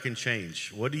go back and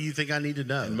change? What do you think I need to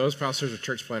know? And most pastors or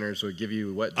church planners would give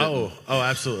you what didn't. Oh,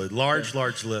 absolutely.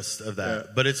 Large list of that.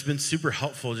 Yeah. But it's been super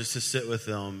helpful just to sit with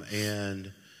them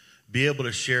and be able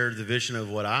to share the vision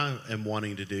of what I am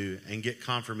wanting to do and get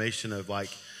confirmation of like,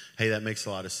 hey, that makes a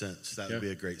lot of sense. That would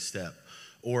be a great step.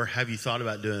 Or have you thought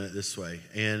about doing it this way?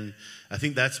 And I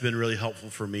think that's been really helpful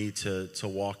for me to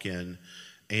walk in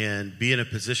and be in a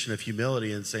position of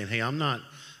humility and saying, hey, I'm not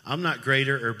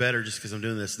greater or better just because I'm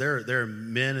doing this. There are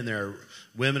men and there are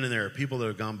women and there are people that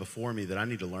have gone before me that I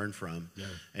need to learn from. Yeah.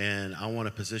 And I want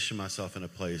to position myself in a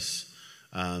place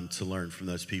to learn from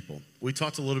those people. We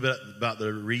talked a little bit about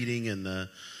the reading and the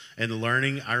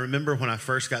learning. I remember when I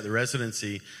first got the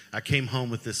residency, I came home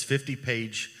with this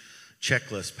 50-page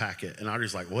checklist packet. And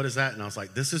Audrey's like, what is that? And I was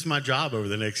like, this is my job over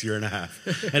the next year and a half.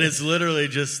 And it's literally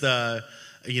just,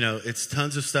 it's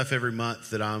tons of stuff every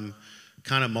month that I'm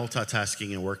kind of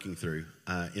multitasking and working through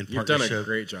in partnership. You've done a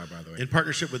great job, by the way. In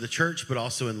partnership with the church, but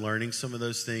also in learning some of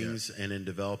those things and in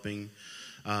developing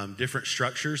different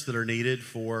structures that are needed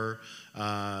for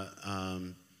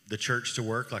the church to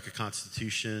work, like a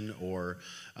constitution or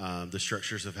the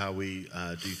structures of how we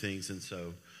do things. And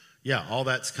so, yeah, all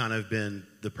that's kind of been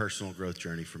the personal growth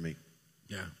journey for me.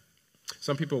 Yeah.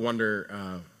 Some people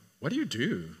wonder, what do you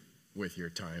do with your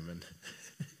time? And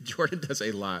Jordan does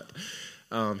a lot.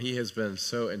 He has been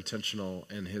so intentional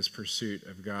in his pursuit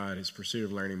of God, his pursuit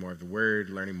of learning more of the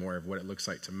Word, learning more of what it looks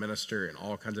like to minister in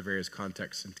all kinds of various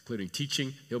contexts, including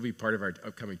teaching. He'll be part of our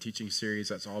upcoming teaching series.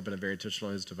 That's all been very intentional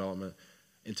in his development,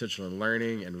 intentional in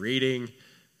learning and reading.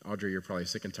 Audrey, you're probably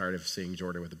sick and tired of seeing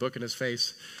Jordan with a book in his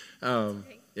face.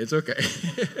 It's okay.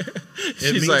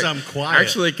 It means like, I'm quiet.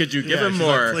 Actually, could you give him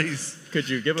more? Like, please, could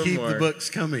you give him more? Keep the books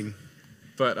coming.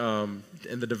 But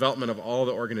in the development of all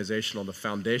the organizational, the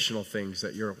foundational things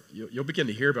that you'll begin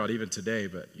to hear about even today,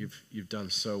 but you've done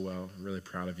so well. I'm really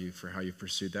proud of you for how you've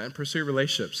pursued that. And pursue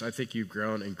relationships. I think you've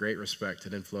grown in great respect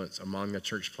and influence among the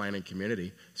church planting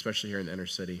community, especially here in the inner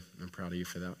city. I'm proud of you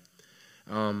for that.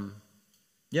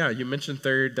 You mentioned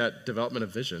third, that development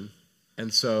of vision.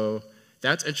 And so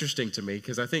that's interesting to me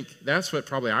because I think that's what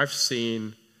probably I've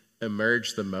seen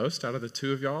emerge the most out of the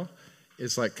two of y'all.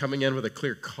 Is like coming in with a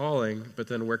clear calling, but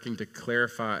then working to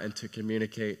clarify and to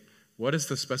communicate what is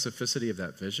the specificity of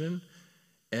that vision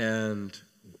and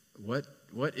what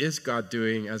is God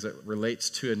doing as it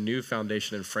relates to a new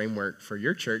foundation and framework for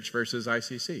your church versus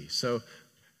ICC. So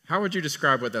how would you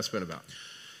describe what that's been about?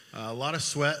 A lot of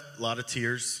sweat, a lot of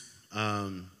tears,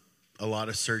 a lot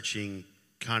of searching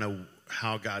kind of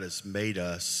how God has made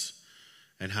us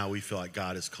and how we feel like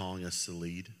God is calling us to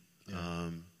lead. Yeah.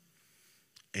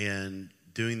 And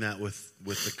doing that with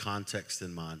the context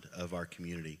in mind of our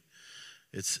community.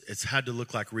 It's had to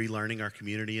look like relearning our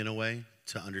community in a way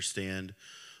to understand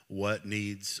what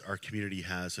needs our community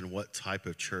has and what type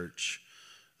of church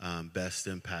best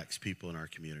impacts people in our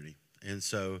community. And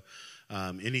so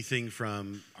anything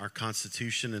from our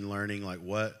constitution and learning like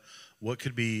what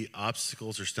could be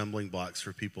obstacles or stumbling blocks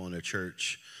for people in a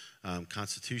church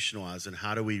constitutionalized, and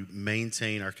how do we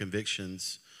maintain our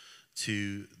convictions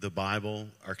to the Bible,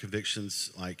 our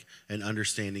convictions, like, and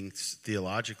understanding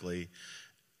theologically,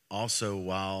 also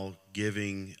while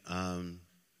giving,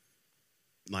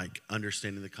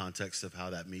 understanding the context of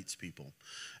how that meets people.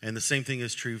 And the same thing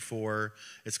is true for,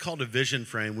 it's called a vision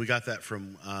frame. We got that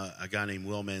from a guy named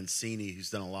Will Mancini, who's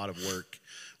done a lot of work.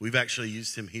 We've actually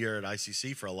used him here at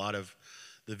ICC for a lot of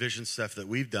the vision stuff that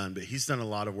we've done, but he's done a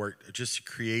lot of work just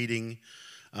creating,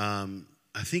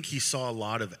 I think he saw a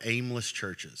lot of aimless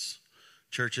churches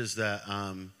that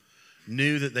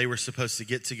knew that they were supposed to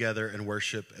get together and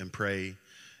worship and pray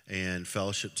and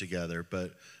fellowship together,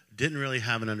 but didn't really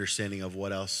have an understanding of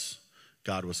what else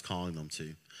God was calling them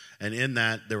to. And in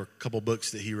that, there were a couple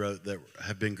books that he wrote that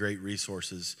have been great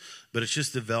resources, but it's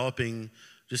just developing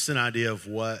just an idea of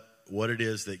what it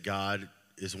is that God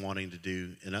is wanting to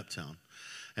do in Uptown.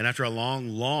 And after a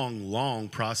long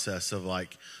process of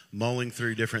like mulling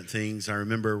through different things, I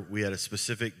remember we had a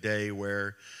specific day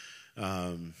where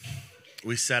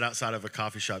we sat outside of a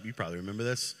coffee shop. You probably remember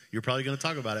this. You're probably going to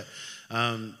talk about it.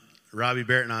 Robbie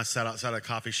Barrett and I sat outside a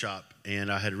coffee shop,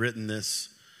 and I had written this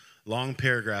long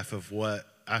paragraph of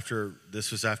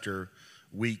after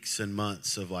weeks and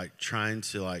months of like trying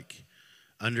to like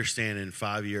understand in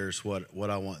 5 years what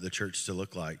I want the church to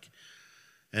look like.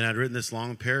 And I'd written this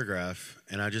long paragraph,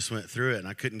 and I just went through it, and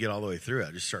I couldn't get all the way through it.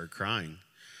 I just started crying.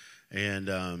 And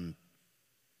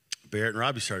Barrett and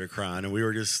Robbie started crying, and we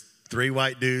were just three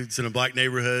white dudes in a black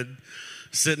neighborhood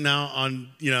sitting out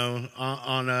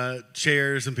on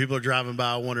chairs, and people are driving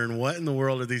by wondering, what in the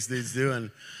world are these dudes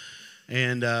doing?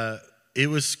 And it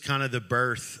was kind of the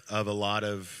birth of a lot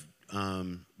of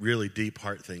really deep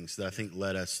heart things that I think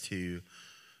led us to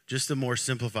just a more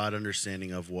simplified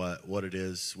understanding of what it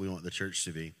is we want the church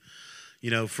to be. You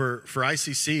know, for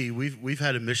ICC, we've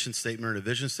had a mission statement or a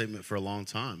vision statement for a long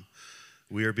time.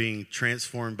 We are being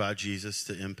transformed by Jesus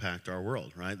to impact our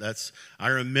world, right? I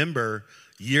remember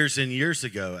years and years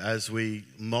ago as we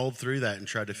mulled through that and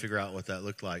tried to figure out what that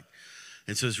looked like.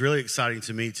 And so it's really exciting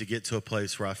to me to get to a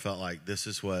place where I felt like this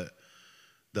is what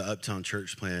the Uptown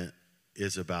Church Plant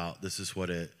is about. This is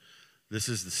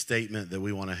the statement that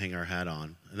we want to hang our hat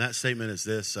on. And that statement is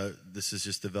this. This is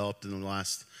just developed in the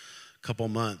last couple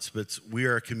months, but we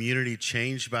are a community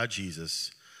changed by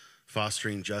Jesus,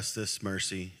 fostering justice,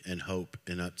 mercy, and hope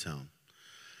in Uptown.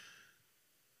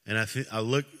 And I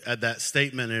look at that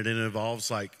statement, and it involves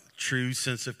like true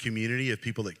sense of community, of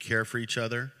people that care for each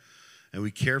other. And we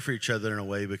care for each other in a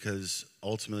way because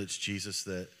ultimately it's Jesus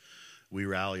that we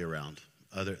rally around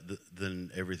other than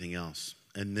everything else.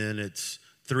 And then it's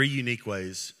 3 unique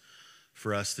ways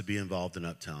for us to be involved in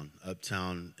Uptown.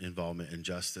 Uptown involvement in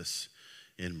justice,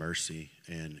 in mercy,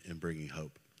 and in bringing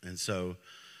hope. And so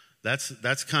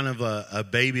that's kind of a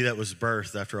baby that was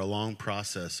birthed after a long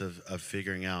process of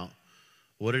figuring out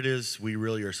what it is we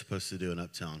really are supposed to do in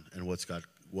Uptown and what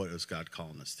is God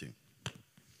calling us to.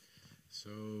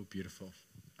 So beautiful.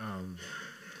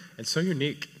 And so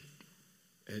unique.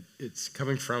 It's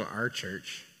coming from our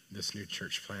church, this new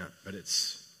church plant, but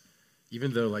it's,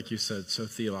 even though, like you said, so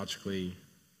theologically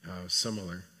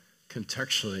similar,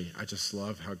 contextually, I just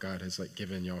love how God has like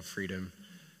given y'all freedom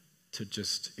to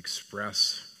just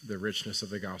express the richness of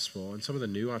the gospel and some of the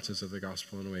nuances of the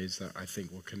gospel in ways that I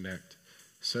think will connect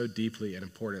so deeply and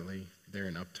importantly there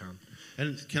in Uptown.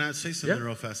 And can I say something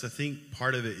real fast? I think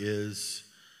part of it is,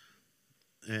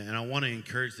 and I want to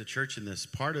encourage the church in this,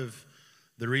 part of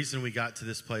the reason we got to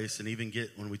this place, and even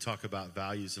when we talk about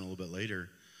values in a little bit later,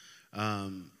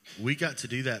 we got to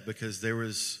do that because there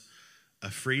was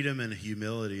a freedom and a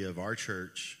humility of our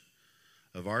church,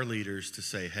 of our leaders to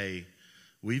say, hey,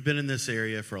 we've been in this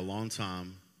area for a long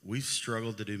time. We've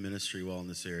struggled to do ministry well in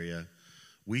this area.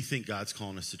 We think God's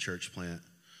calling us to church plant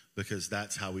because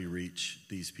that's how we reach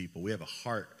these people. We have a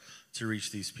heart to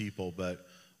reach these people, but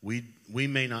we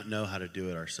may not know how to do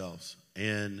it ourselves.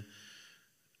 And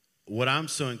what I'm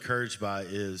so encouraged by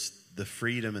is the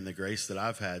freedom and the grace that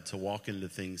I've had to walk into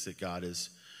things that God has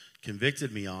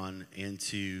convicted me on and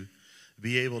to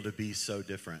be able to be so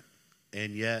different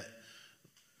and yet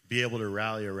be able to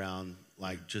rally around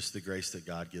like just the grace that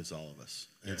God gives all of us.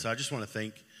 And so I just want to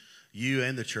thank you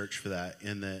and the church for that,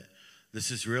 in that this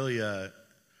is really a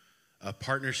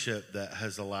partnership that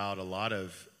has allowed a lot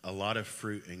of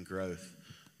fruit and growth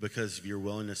because of your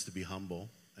willingness to be humble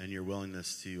and your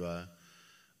willingness to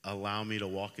allow me to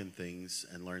walk in things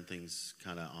and learn things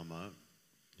kind of on my own.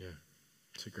 Yeah,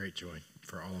 it's a great joy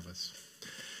for all of us.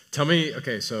 Tell me,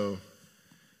 okay, so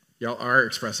y'all are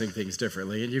expressing things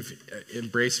differently, and you've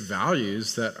embraced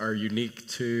values that are unique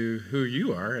to who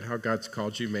you are and how God's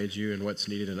called you, made you, and what's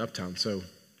needed in Uptown. So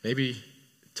maybe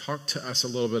talk to us a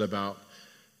little bit about,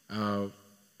 I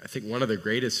think, one of the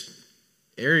greatest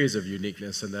areas of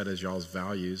uniqueness, and that is y'all's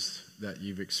values that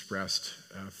you've expressed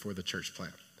for the church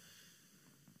plant.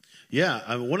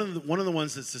 Yeah, one of the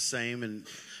ones that's the same, and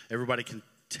everybody can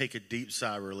take a deep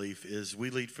sigh of relief, is we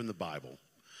lead from the Bible.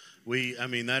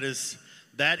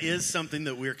 That is something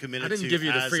that we're committed to. I didn't give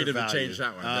you the freedom to change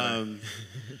that one.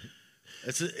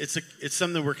 It's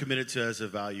something that we're committed to as a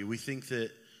value. We think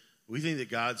that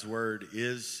God's word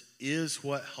is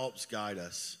what helps guide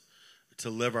us to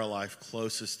live our life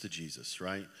closest to Jesus,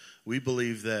 right? We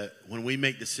believe that when we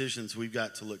make decisions, we've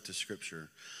got to look to Scripture.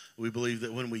 We believe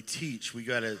that when we teach, we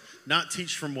got to not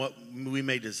teach from what we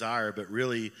may desire, but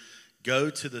really go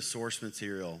to the source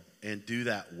material and do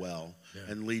that well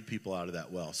and lead people out of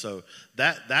that well. So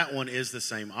that one is the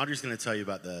same. Audrey's going to tell you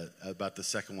about the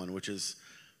second one, which is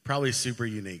probably super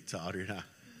unique to Audrey and I.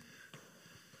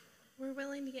 We're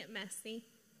willing to get messy.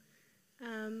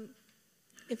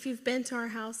 If you've been to our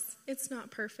house, it's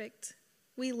not perfect.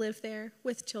 We live there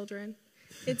with children.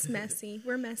 It's messy.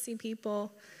 We're messy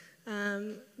people.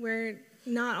 We're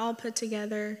not all put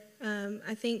together.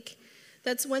 I think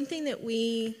that's one thing that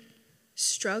we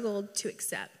struggled to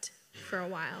accept for a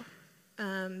while,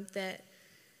 that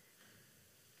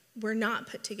we're not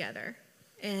put together.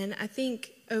 And I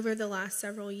think over the last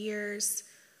several years,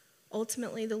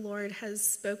 ultimately the Lord has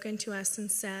spoken to us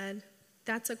and said,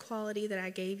 that's a quality that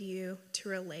I gave you to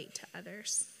relate to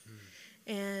others.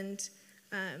 And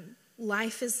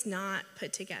life is not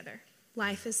put together.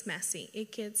 Life is messy.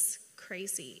 It gets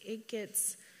crazy. It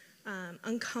gets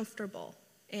uncomfortable.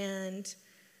 And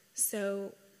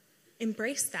so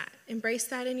embrace that. Embrace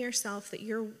that in yourself, that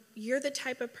you're the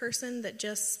type of person that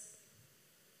just,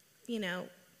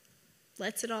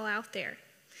 lets it all out there.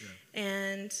 Yeah.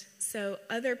 And so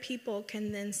other people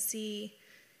can then see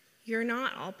you're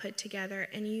not all put together,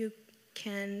 and you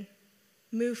can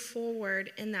move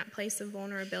forward in that place of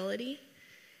vulnerability.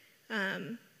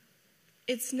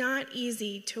 It's not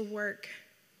easy to work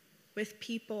with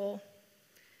people.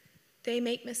 They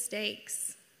make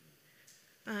mistakes.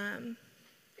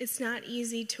 It's not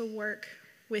easy to work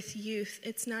with youth.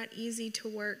 It's not easy to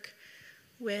work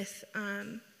with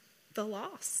the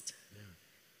lost.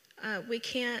 We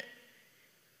can't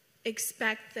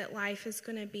expect that life is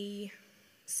going to be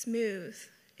smooth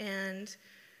and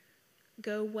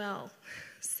go well.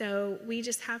 So we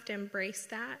just have to embrace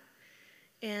that.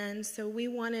 And so we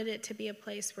wanted it to be a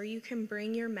place where you can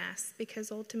bring your mess,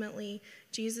 because ultimately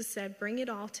Jesus said, bring it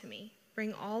all to me.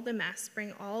 Bring all the mess,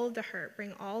 bring all of the hurt,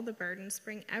 bring all the burdens,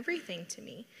 bring everything to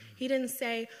me. He didn't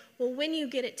say, well, when you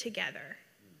get it together,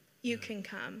 you can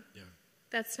come. Yeah.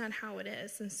 That's not how it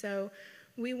is. And so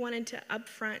we wanted to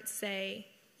upfront say,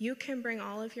 you can bring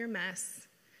all of your mess.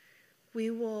 We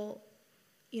will,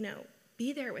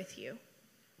 be there with you.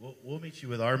 We'll meet you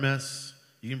with our mess.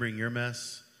 You can bring your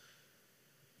mess.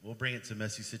 We'll bring it to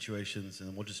messy situations,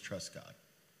 and we'll just trust God.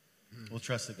 We'll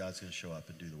trust that God's going to show up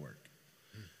and do the work.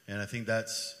 And I think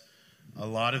that's a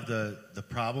lot of the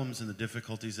problems and the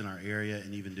difficulties in our area,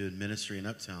 and even doing ministry in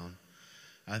Uptown.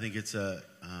 I think it's a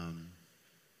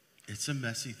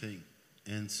messy thing.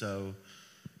 And so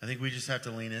I think we just have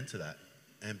to lean into that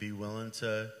and be willing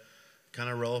to kind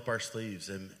of roll up our sleeves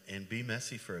and be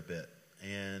messy for a bit,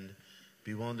 and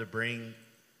be willing to bring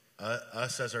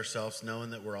us as ourselves,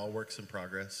 knowing that we're all works in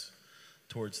progress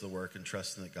towards the work, and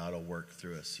trusting that God will work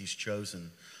through us. He's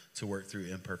chosen to work through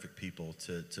imperfect people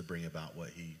to bring about what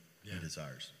he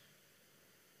desires.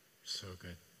 So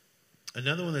good.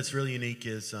 Another one that's really unique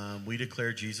is we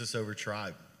declare Jesus over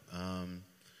tribe.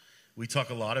 We talk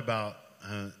a lot about,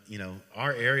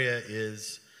 our area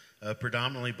is a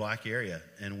predominantly black area,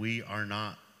 and we are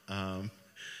not.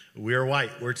 We are white.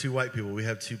 We're two white people. We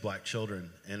have two black children,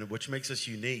 and which makes us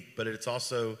unique, but it's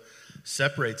also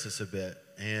separates us a bit.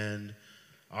 And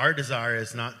our desire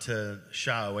is not to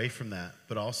shy away from that,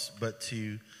 but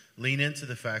to lean into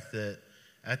the fact that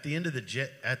at the end of the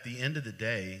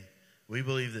day, we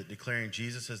believe that declaring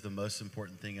Jesus as the most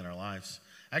important thing in our lives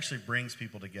actually brings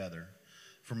people together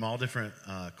from all different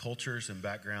cultures and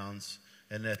backgrounds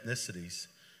and ethnicities.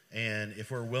 And if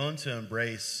we're willing to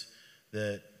embrace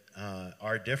that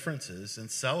our differences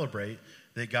and celebrate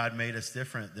that God made us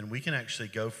different, then we can actually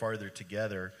go farther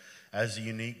together as a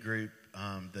unique group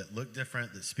that look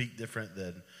different, that speak different,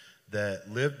 that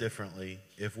live differently,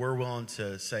 if we're willing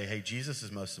to say, hey, Jesus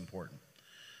is most important.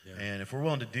 Yeah. And if we're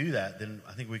willing to do that, then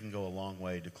I think we can go a long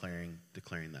way declaring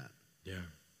that. Yeah.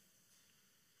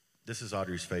 This is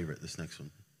Audrey's favorite, this next one.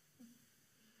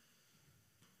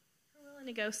 We're willing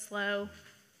to go slow.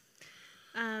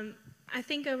 I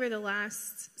think over the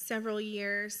last several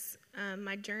years,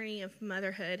 my journey of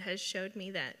motherhood has showed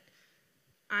me that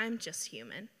I'm just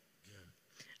human.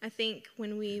 Yeah. I think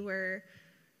when we were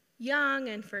young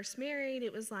and first married,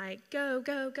 it was like, go,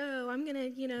 go, go. I'm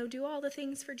going to, do all the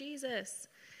things for Jesus.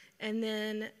 And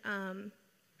then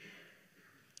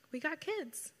we got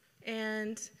kids,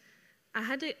 and I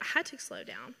had to slow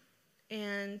down,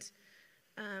 and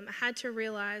I had to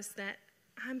realize that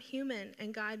I'm human,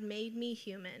 and God made me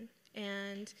human,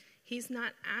 and he's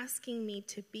not asking me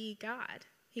to be God.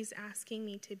 He's asking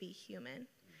me to be human.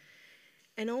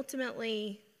 And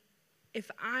ultimately,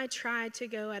 if I try to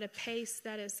go at a pace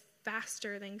that is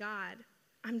faster than God,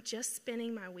 I'm just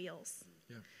spinning my wheels.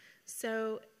 Yeah.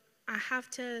 So I have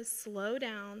to slow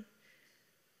down,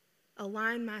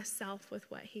 align myself with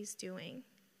what he's doing,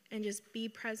 and just be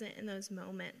present in those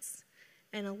moments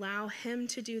and allow him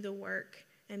to do the work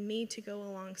and me to go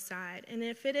alongside. And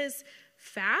if it is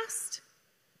fast,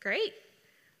 great.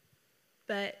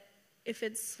 But if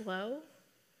it's slow,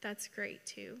 that's great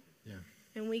too. Yeah.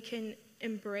 And we can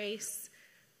embrace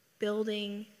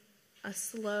building a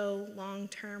slow,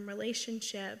 long-term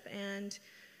relationship and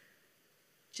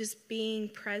just being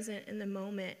present in the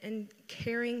moment and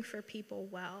caring for people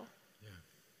well. Yeah,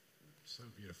 so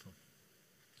beautiful.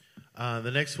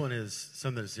 The next one is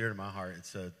something that's dear to my heart.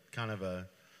 It's a kind of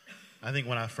I think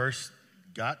when I first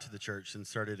got to the church and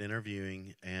started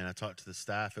interviewing and I talked to the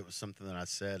staff, it was something that I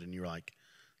said, and you were like,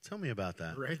 tell me about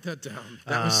that. Write that down.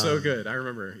 That was so good. I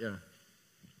remember, yeah.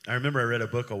 I remember I read a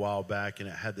book a while back, and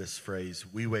it had this phrase,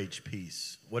 we wage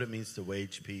peace, what it means to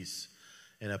wage peace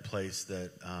in a place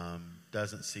that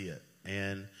doesn't see it.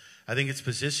 And I think it's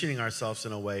positioning ourselves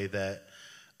in a way that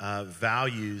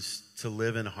values to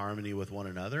live in harmony with one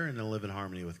another and to live in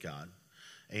harmony with God.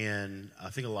 And I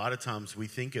think a lot of times we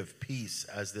think of peace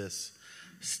as this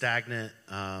stagnant,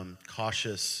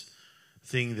 cautious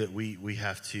thing that we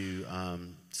have to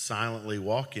silently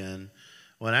walk in.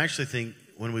 Well, I actually think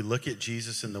when we look at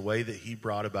Jesus and the way that he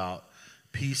brought about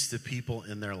peace to people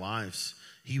in their lives,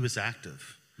 he was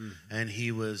active and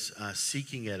he was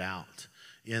seeking it out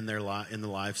in in the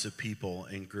lives of people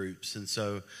and groups. And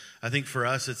so I think for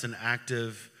us, it's an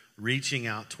active reaching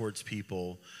out towards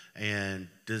people and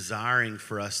desiring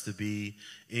for us to be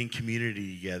in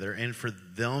community together and for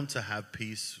them to have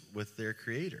peace with their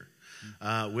Creator,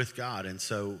 with God. And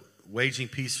so waging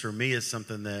peace for me is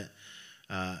something that,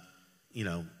 you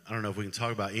know, I don't know if we can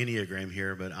talk about Enneagram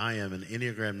here, but I am an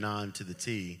Enneagram 9 to the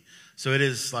T. So it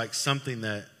is like something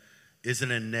that is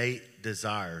an innate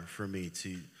desire for me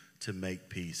to make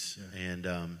peace. Yeah.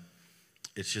 And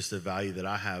it's just a value that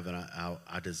I have and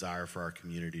I desire for our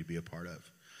community to be a part of.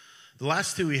 The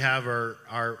last two we have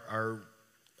are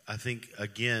I think,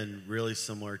 again, really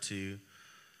similar to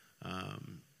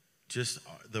just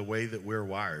the way that we're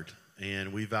wired.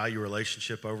 And we value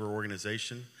relationship over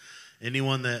organization.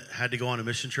 Anyone that had to go on a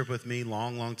mission trip with me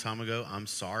long time ago, I'm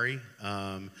sorry.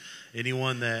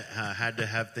 Anyone that had to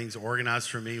have things organized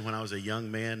for me when I was a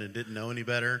young man and didn't know any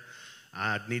better,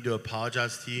 I need to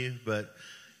apologize to you. But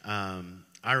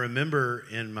I remember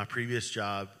in my previous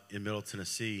job in Middle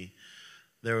Tennessee,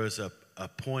 there was a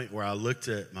point where I looked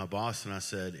at my boss and I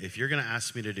said, if you're going to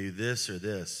ask me to do this or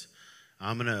this,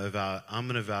 I'm going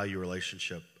to value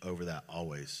relationship over that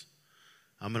always.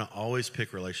 I'm going to always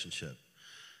pick relationship.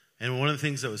 And one of the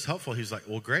things that was helpful, he was like,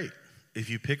 well, great. If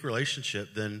you pick relationship,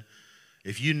 then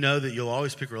if you know that you'll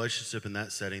always pick relationship in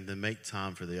that setting, then make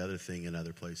time for the other thing in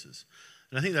other places.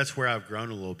 And I think that's where I've grown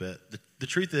a little bit. The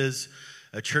truth is,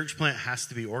 a church plant has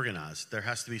to be organized. There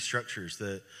has to be structures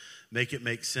that make it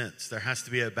make sense. There has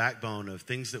to be a backbone of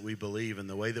things that we believe and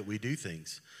the way that we do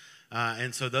things.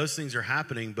 And so those things are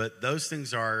happening, but those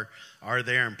things are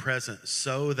there and present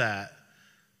so that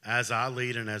as I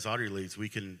lead and as Audrey leads, we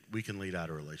can lead out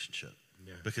a relationship.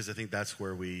 Yeah. Because I think that's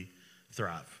where we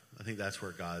thrive. I think that's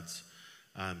where God's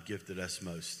gifted us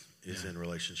most is in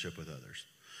relationship with others.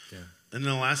 Yeah. And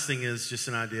then the last thing is just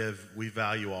an idea of we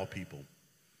value all people.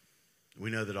 We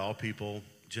know that all people,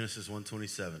 Genesis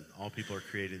 1:27, all people are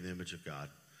created in the image of God.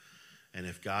 And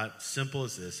if God, simple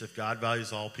as this, if God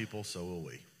values all people, so will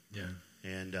we. Yeah.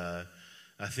 And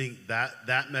I think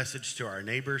that message to our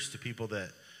neighbors, to people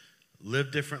that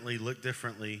live differently, look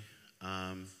differently,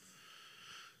 I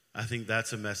think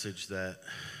that's a message that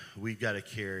we've got to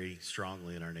carry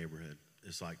strongly in our neighborhood.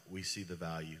 It's like we see the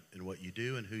value in what you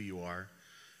do and who you are.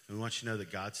 And we want you to know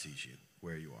that God sees you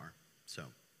where you are. So,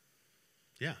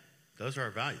 yeah, those are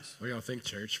our values. What do y'all think,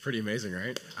 church? Pretty amazing,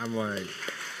 right? I'm like,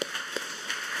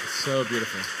 it's so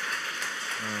beautiful.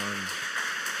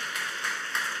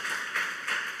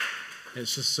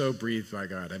 It's just so breathed by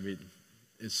God. I mean,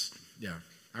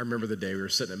 I remember the day we were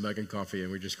sitting at Mug and Coffee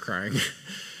and we were just crying.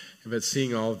 But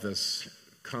seeing all of this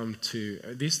come to,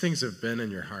 these things have been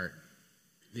in your heart.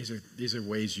 These are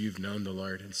ways you've known the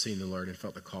Lord and seen the Lord and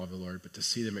felt the call of the Lord. But to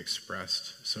see them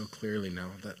expressed so clearly now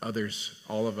that others,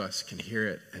 all of us can hear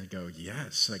it and go,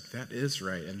 yes, like that is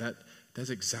right. And that's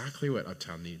exactly what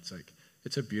Uptown needs. Like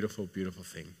it's a beautiful, beautiful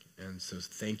thing. And so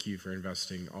thank you for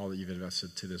investing all that you've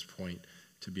invested to this point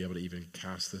to be able to even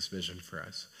cast this vision for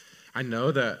us. I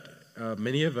know that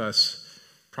many of us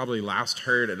probably last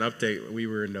heard an update. We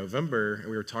were in November and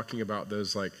we were talking about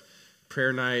those like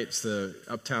prayer nights, the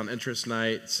Uptown interest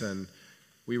nights, and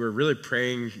we were really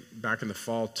praying back in the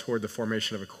fall toward the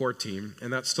formation of a core team.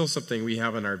 And that's still something we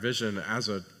have in our vision as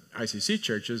a ICC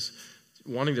church is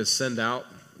wanting to send out.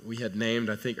 We had named,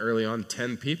 I think early on,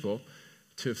 10 people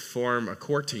to form a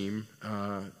core team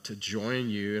to join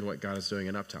you in what God is doing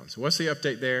in Uptown. So what's the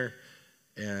update there?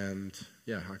 And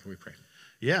how can we pray?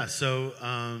 Yeah, so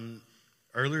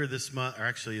earlier this month, or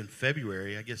actually in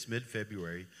February, I guess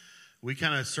mid-February, we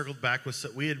kind of circled back with,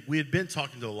 we had been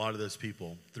talking to a lot of those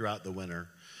people throughout the winter,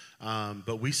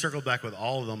 but we circled back with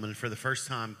all of them and for the first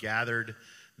time gathered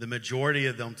the majority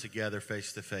of them together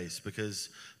face to face because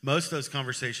most of those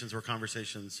conversations were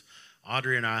conversations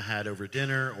Audrey and I had over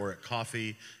dinner or at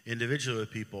coffee individually with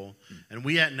people, and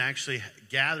we hadn't actually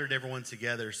gathered everyone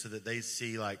together so that they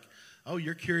see like, oh,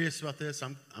 you're curious about this?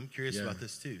 I'm curious about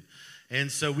this too. And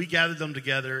so we gathered them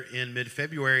together in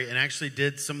mid-February and actually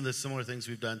did some of the similar things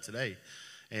we've done today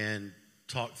and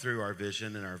talked through our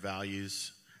vision and our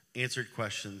values, answered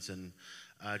questions, and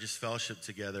just fellowship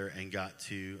together and got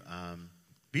to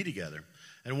be together.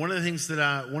 And one of the things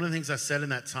I said in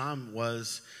that time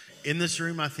was, in this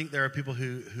room, I think there are people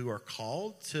who are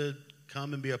called to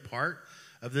come and be a part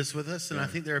of this with us, and I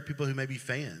think there are people who may be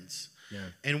fans. Yeah.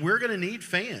 And we're going to need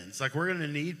fans. Like, we're going to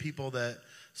need people that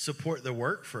support the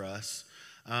work for us.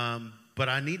 But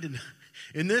I need to,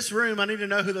 in this room, I need to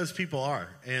know who those people are.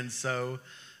 And so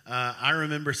I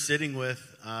remember sitting with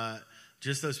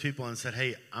just those people and said,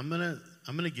 hey, I'm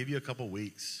gonna give you a couple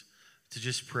weeks to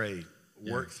just pray,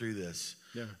 work through this.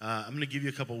 Yeah. I'm going to give you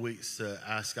a couple weeks to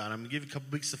ask God. I'm going to give you a couple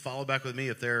weeks to follow back with me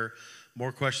if there are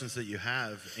more questions that you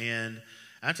have. And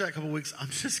after that couple weeks, I'm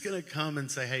just going to come and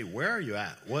say, hey, where are you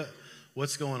at?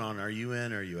 What's going on? Are you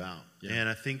in or are you out? Yeah. And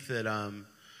I think that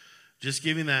just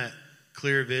giving that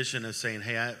clear vision of saying,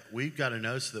 hey, we've got to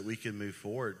know so that we can move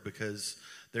forward, because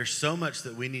there's so much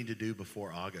that we need to do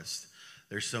before August.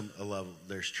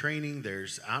 There's training,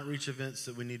 there's outreach events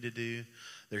that we need to do.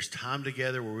 There's time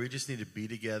together where we just need to be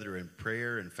together in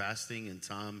prayer and fasting and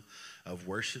time of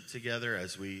worship together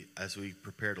as we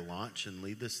prepare to launch and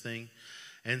lead this thing.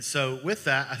 And so with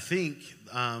that, I think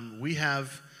we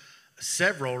have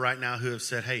several right now who have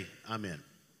said, hey, I'm in.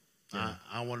 Yeah.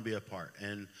 I want to be a part.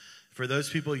 And for those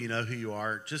people, you know who you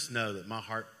are, just know that my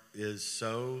heart is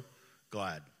so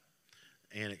glad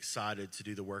and excited to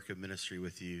do the work of ministry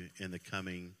with you in the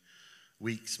coming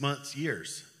weeks, months,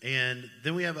 years. And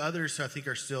then we have others who I think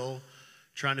are still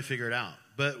trying to figure it out.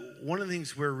 But one of the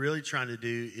things we're really trying to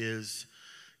do is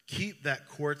keep that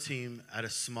core team at a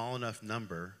small enough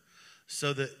number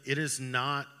so that it is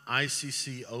not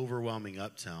ICC overwhelming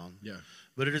Uptown,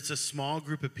 but it's a small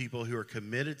group of people who are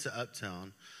committed to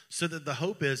Uptown, so that the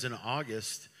hope is in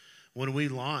August, when we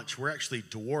launch, we're actually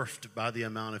dwarfed by the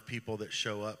amount of people that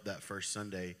show up that first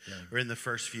Sunday or in the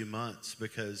first few months,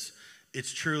 because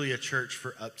it's truly a church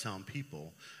for Uptown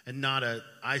people and not a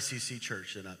ICC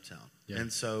church in Uptown. Yeah.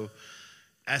 And so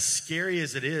as scary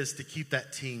as it is to keep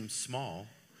that team small,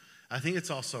 I think it's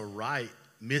also right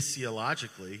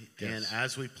missiologically and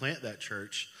as we plant that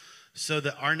church, so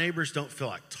that our neighbors don't feel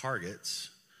like targets.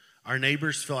 Our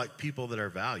neighbors feel like people that are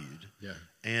valued. Yeah.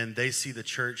 And they see the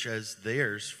church as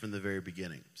theirs from the very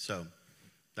beginning. So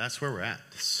that's where we're at.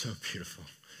 It's so beautiful.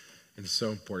 And so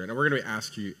important. And we're going to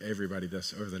ask you, everybody,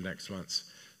 this over the next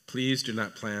months. Please do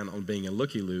not plan on being a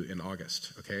looky-loo in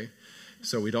August, okay?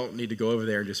 So we don't need to go over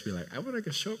there and just be like, I want to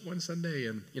go show up one Sunday.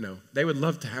 And, you know, they would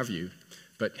love to have you,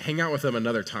 but hang out with them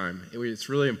another time. It's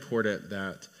really important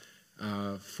that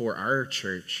for our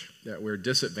church, that we're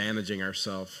disadvantaging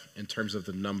ourselves in terms of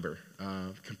the number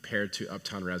compared to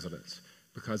Uptown residents,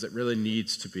 because it really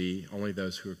needs to be only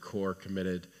those who are core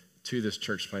committed to this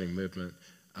church planting movement,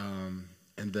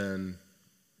 and then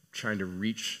trying to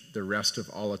reach the rest of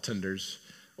all attenders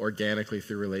organically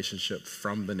through relationship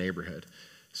from the neighborhood.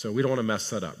 So we don't want to mess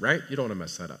that up, right? You don't want to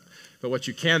mess that up. But what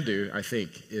you can do, I think,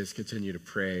 is continue to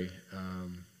pray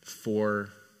for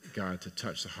God to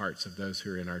touch the hearts of those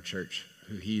who are in our church,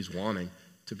 who he's wanting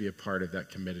to be a part of that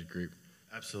committed group.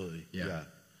 Absolutely. Yeah.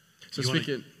 So go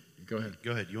ahead.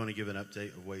 Go ahead. You want to give an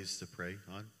update of ways to pray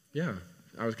on? Yeah.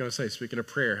 I was going to say, speaking of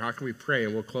prayer, how can we pray?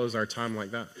 And we'll close our time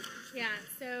like that. Yeah.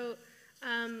 So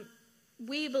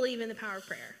we believe in the power of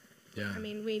prayer. Yeah. I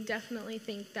mean, we definitely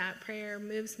think that prayer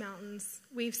moves mountains.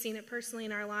 We've seen it personally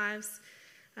in our lives.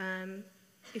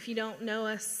 If you don't know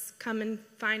us, come and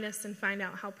find us and find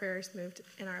out how prayer has moved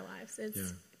in our lives.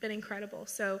 It's been incredible.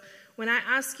 So when I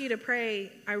ask you to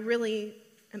pray, I really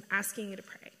am asking you to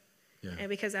pray. Yeah. And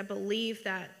because I believe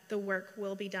that the work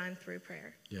will be done through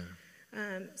prayer. Yeah.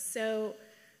 So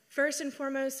first and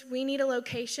foremost, we need a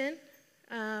location.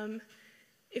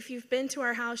 If you've been to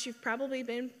our house, you've probably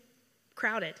been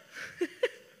crowded.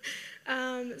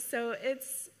 So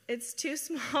it's too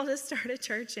small to start a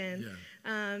church in.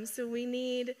 Yeah. So we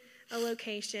need a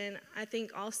location. I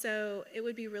think also it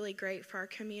would be really great for our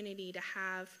community to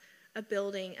have a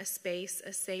building, a space,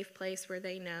 a safe place where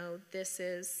they know this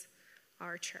is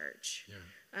our church.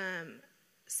 Yeah.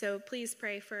 So please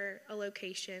pray for a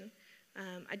location.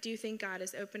 I do think God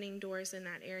is opening doors in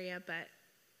that area, but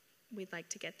we'd like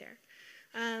to get there.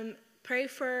 Pray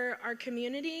for our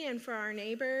community and for our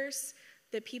neighbors,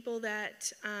 the people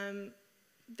that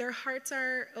their hearts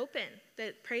are open,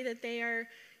 that pray that they are,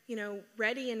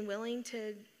 ready and willing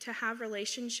to have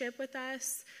relationship with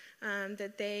us,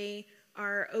 that they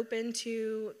are open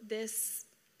to this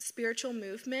spiritual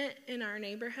movement in our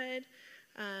neighborhood.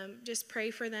 Just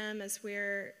pray for them as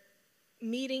we're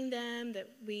meeting them, that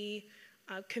we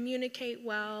communicate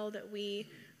well, that we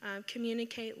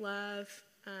communicate love.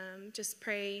 Just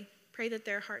pray that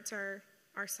their hearts are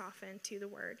softened to the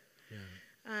word.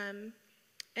 Yeah.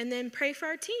 And then pray for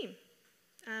our team.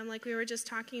 Like we were just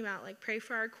talking about, like pray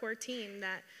for our core team,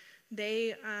 that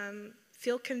they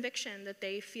feel conviction, that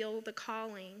they feel the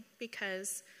calling,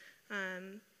 because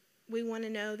we want to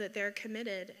know that they're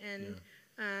committed, and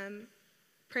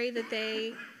pray that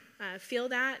they feel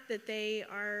that they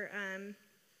are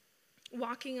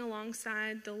walking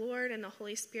alongside the Lord and the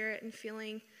Holy Spirit and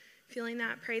feeling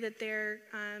that. Pray that they're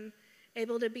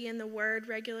able to be in the Word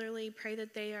regularly. Pray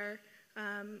that they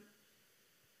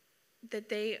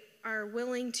are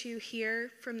willing to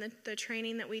hear from the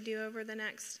training that we do over the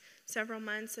next several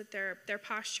months, that their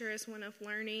posture is one of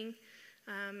learning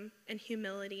and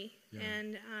humility. Yeah.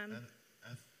 And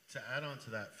to add on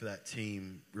to that for that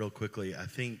team real quickly, I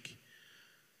think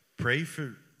pray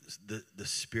for the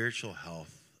spiritual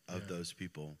health of those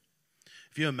people.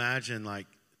 If you imagine like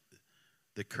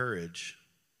the courage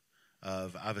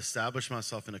of, I've established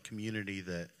myself in a community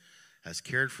that has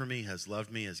cared for me, has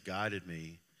loved me, has guided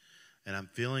me, and I'm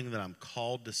feeling that I'm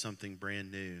called to something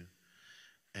brand new,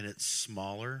 and it's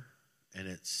smaller and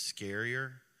it's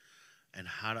scarier, and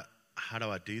how do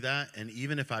I do that? And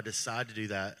even if I decide to do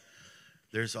that,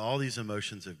 there's all these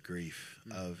emotions of grief,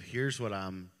 of here's what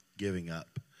I'm giving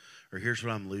up, or here's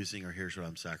what I'm losing, or here's what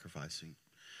I'm sacrificing.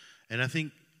 And I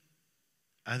think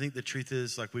the truth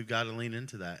is, like, we've got to lean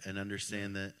into that and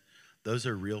understand that those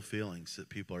are real feelings that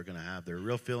people are going to have. They're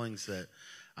real feelings that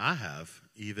I have,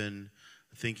 even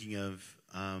thinking of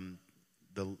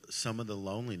some of the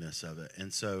loneliness of it.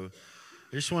 And so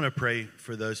I just want to pray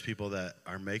for those people that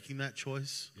are making that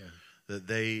choice, that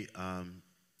they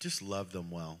just love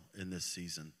them well in this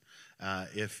season.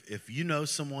 If you know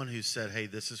someone who said, hey,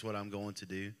 this is what I'm going to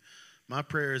do, my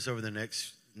prayer is over the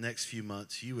next few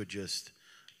months, you would just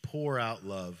pour out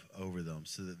love over them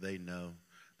so that they know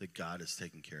that God is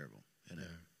taking care of them.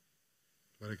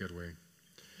 What a good way.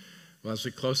 Well, as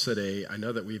we close today, I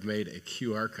know that we've made a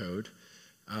QR code.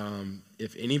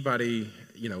 If anybody,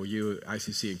 you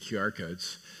ICC and QR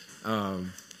codes.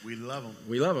 We love them.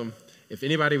 We love them. If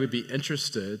anybody would be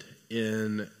interested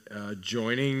in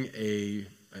joining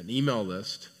an email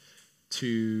list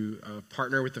to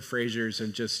partner with the Fraziers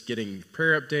and just getting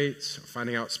prayer updates,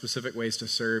 finding out specific ways to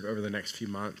serve over the next few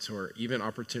months, or even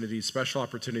special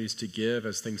opportunities to give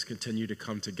as things continue to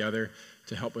come together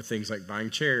to help with things like buying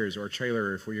chairs or a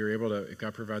trailer if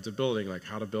God provides a building, like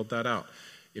how to build that out.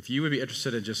 If you would be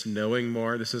interested in just knowing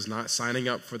more, this is not signing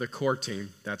up for the core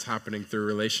team. That's happening through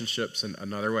relationships in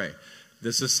another way.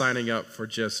 This is signing up for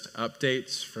just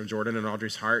updates from Jordan and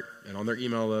Audrey's heart and on their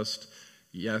email list.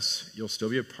 Yes, you'll still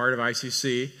be a part of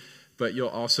ICC, but you'll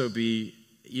also be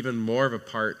even more of a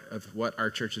part of what our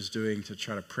church is doing to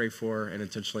try to pray for and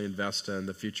intentionally invest in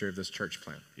the future of this church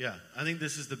plant. Yeah, I think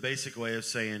this is the basic way of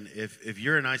saying, if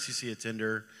you're an ICC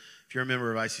attender, if you're a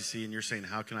member of ICC and you're saying,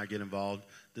 how can I get involved?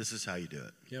 This is how you do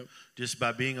it. Yep. Just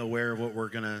by being aware of what we're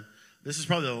going to, this is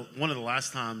probably one of the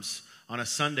last times on a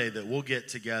Sunday that we'll get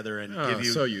together and give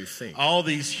you all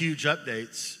these huge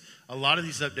updates. A lot of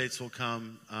these updates will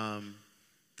come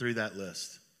through that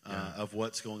list of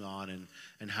what's going on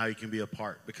and how you can be a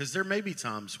part. Because there may be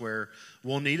times where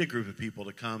we'll need a group of people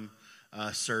to come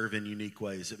serve in unique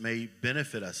ways. It may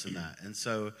benefit us in that. And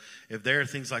so if there are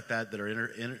things like that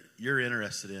are you're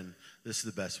interested in, this is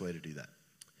the best way to do that.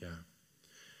 Yeah.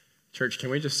 Church, can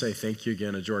we just say thank you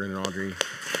again to Jordan and Audrey?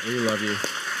 We love you.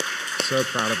 So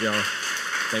proud of y'all.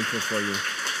 Thankful for you.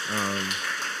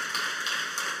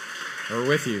 We're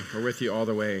with you. We're with you all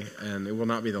the way. And it will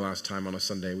not be the last time on a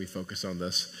Sunday we focus on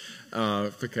this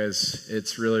because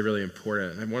it's really, really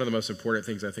important. And one of the most important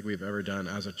things I think we've ever done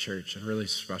as a church, and really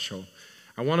special.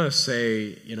 I want to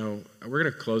say, we're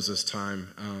going to close this time,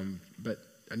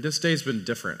 and this day's been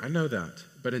different. I know that,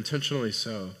 but intentionally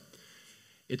so.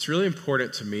 It's really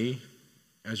important to me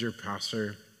as your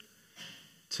pastor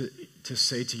to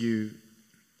say to you,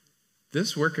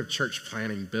 this work of church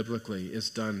planning biblically is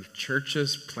done.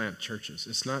 Churches plant churches.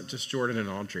 It's not just Jordan and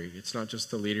Audrey. It's not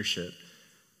just the leadership.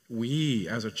 We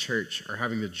as a church are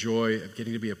having the joy of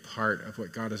getting to be a part of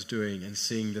what God is doing and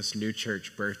seeing this new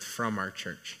church birthed from our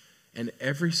church. And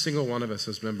every single one of us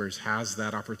as members has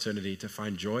that opportunity to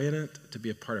find joy in it, to be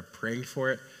a part of praying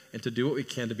for it, and to do what we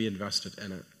can to be invested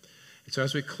in it. And so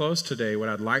as we close today, what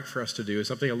I'd like for us to do is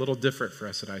something a little different for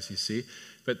us at ICC,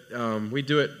 but we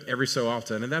do it every so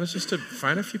often, and that is just to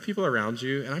find a few people around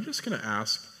you, and I'm just going to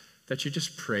ask that you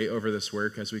just pray over this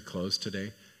work as we close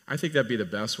today. I think that'd be the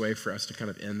best way for us to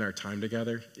kind of end our time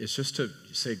together, is just to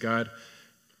say, God,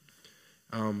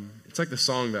 it's like the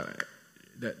song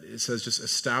that it says, just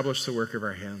establish the work of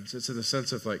our hands. It's in the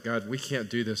sense of like, God, we can't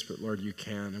do this, but Lord, you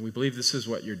can. And we believe this is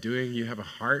what you're doing. You have a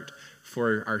heart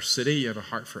for our city. You have a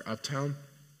heart for Uptown.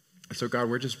 And so God,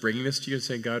 we're just bringing this to you and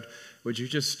saying, God, would you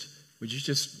just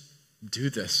do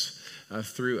this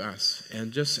through us?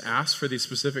 And just ask for these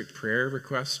specific prayer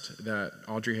requests that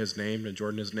Audrey has named and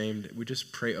Jordan has named. We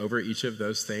just pray over each of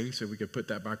those things. So we could put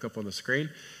that back up on the screen.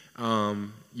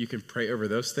 You can pray over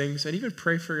those things and even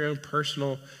pray for your own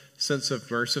personal sense of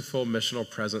merciful missional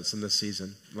presence in this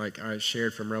season. Like I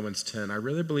shared from Romans 10, I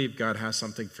really believe God has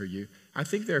something for you I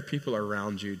think there are people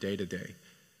around you day to day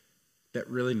that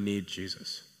really need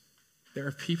Jesus. There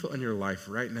are people in your life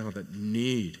right now that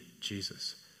need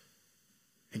Jesus.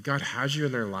 And God has you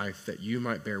in their life that you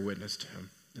might bear witness to him.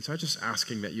 And so I'm just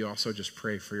asking that you also just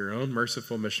pray for your own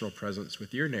merciful missional presence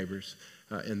with your neighbors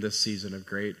in this season of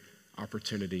great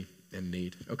opportunity and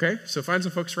need. Okay? So find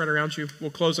some folks right around you.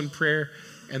 We'll close in prayer,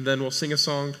 and then we'll sing a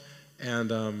song, and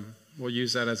we'll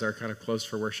use that as our kind of close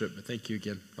for worship. But thank you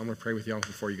again. I'm going to pray with y'all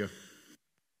before you go.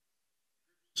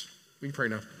 We can pray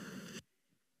now.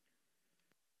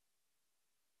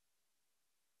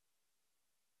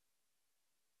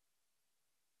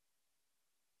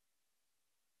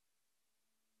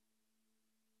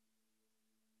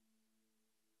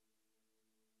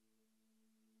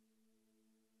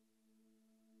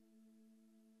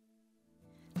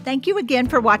 Thank you again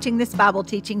for watching this Bible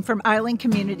teaching from Island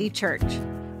Community Church.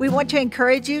 We want to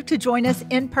encourage you to join us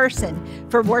in person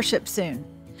for worship soon.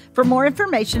 For more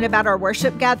information about our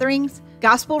worship gatherings,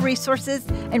 gospel resources,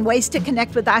 and ways to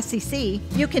connect with ICC,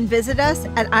 you can visit us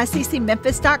at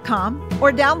iccmemphis.com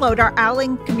or download our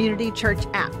Island Community Church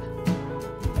app.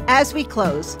 As we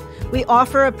close, we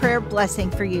offer a prayer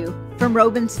blessing for you from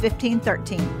Romans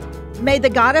 15:13. May the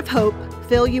God of hope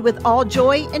fill you with all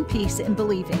joy and peace in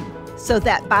believing, so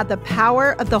that by the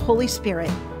power of the Holy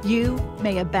Spirit, you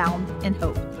may abound in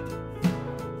hope.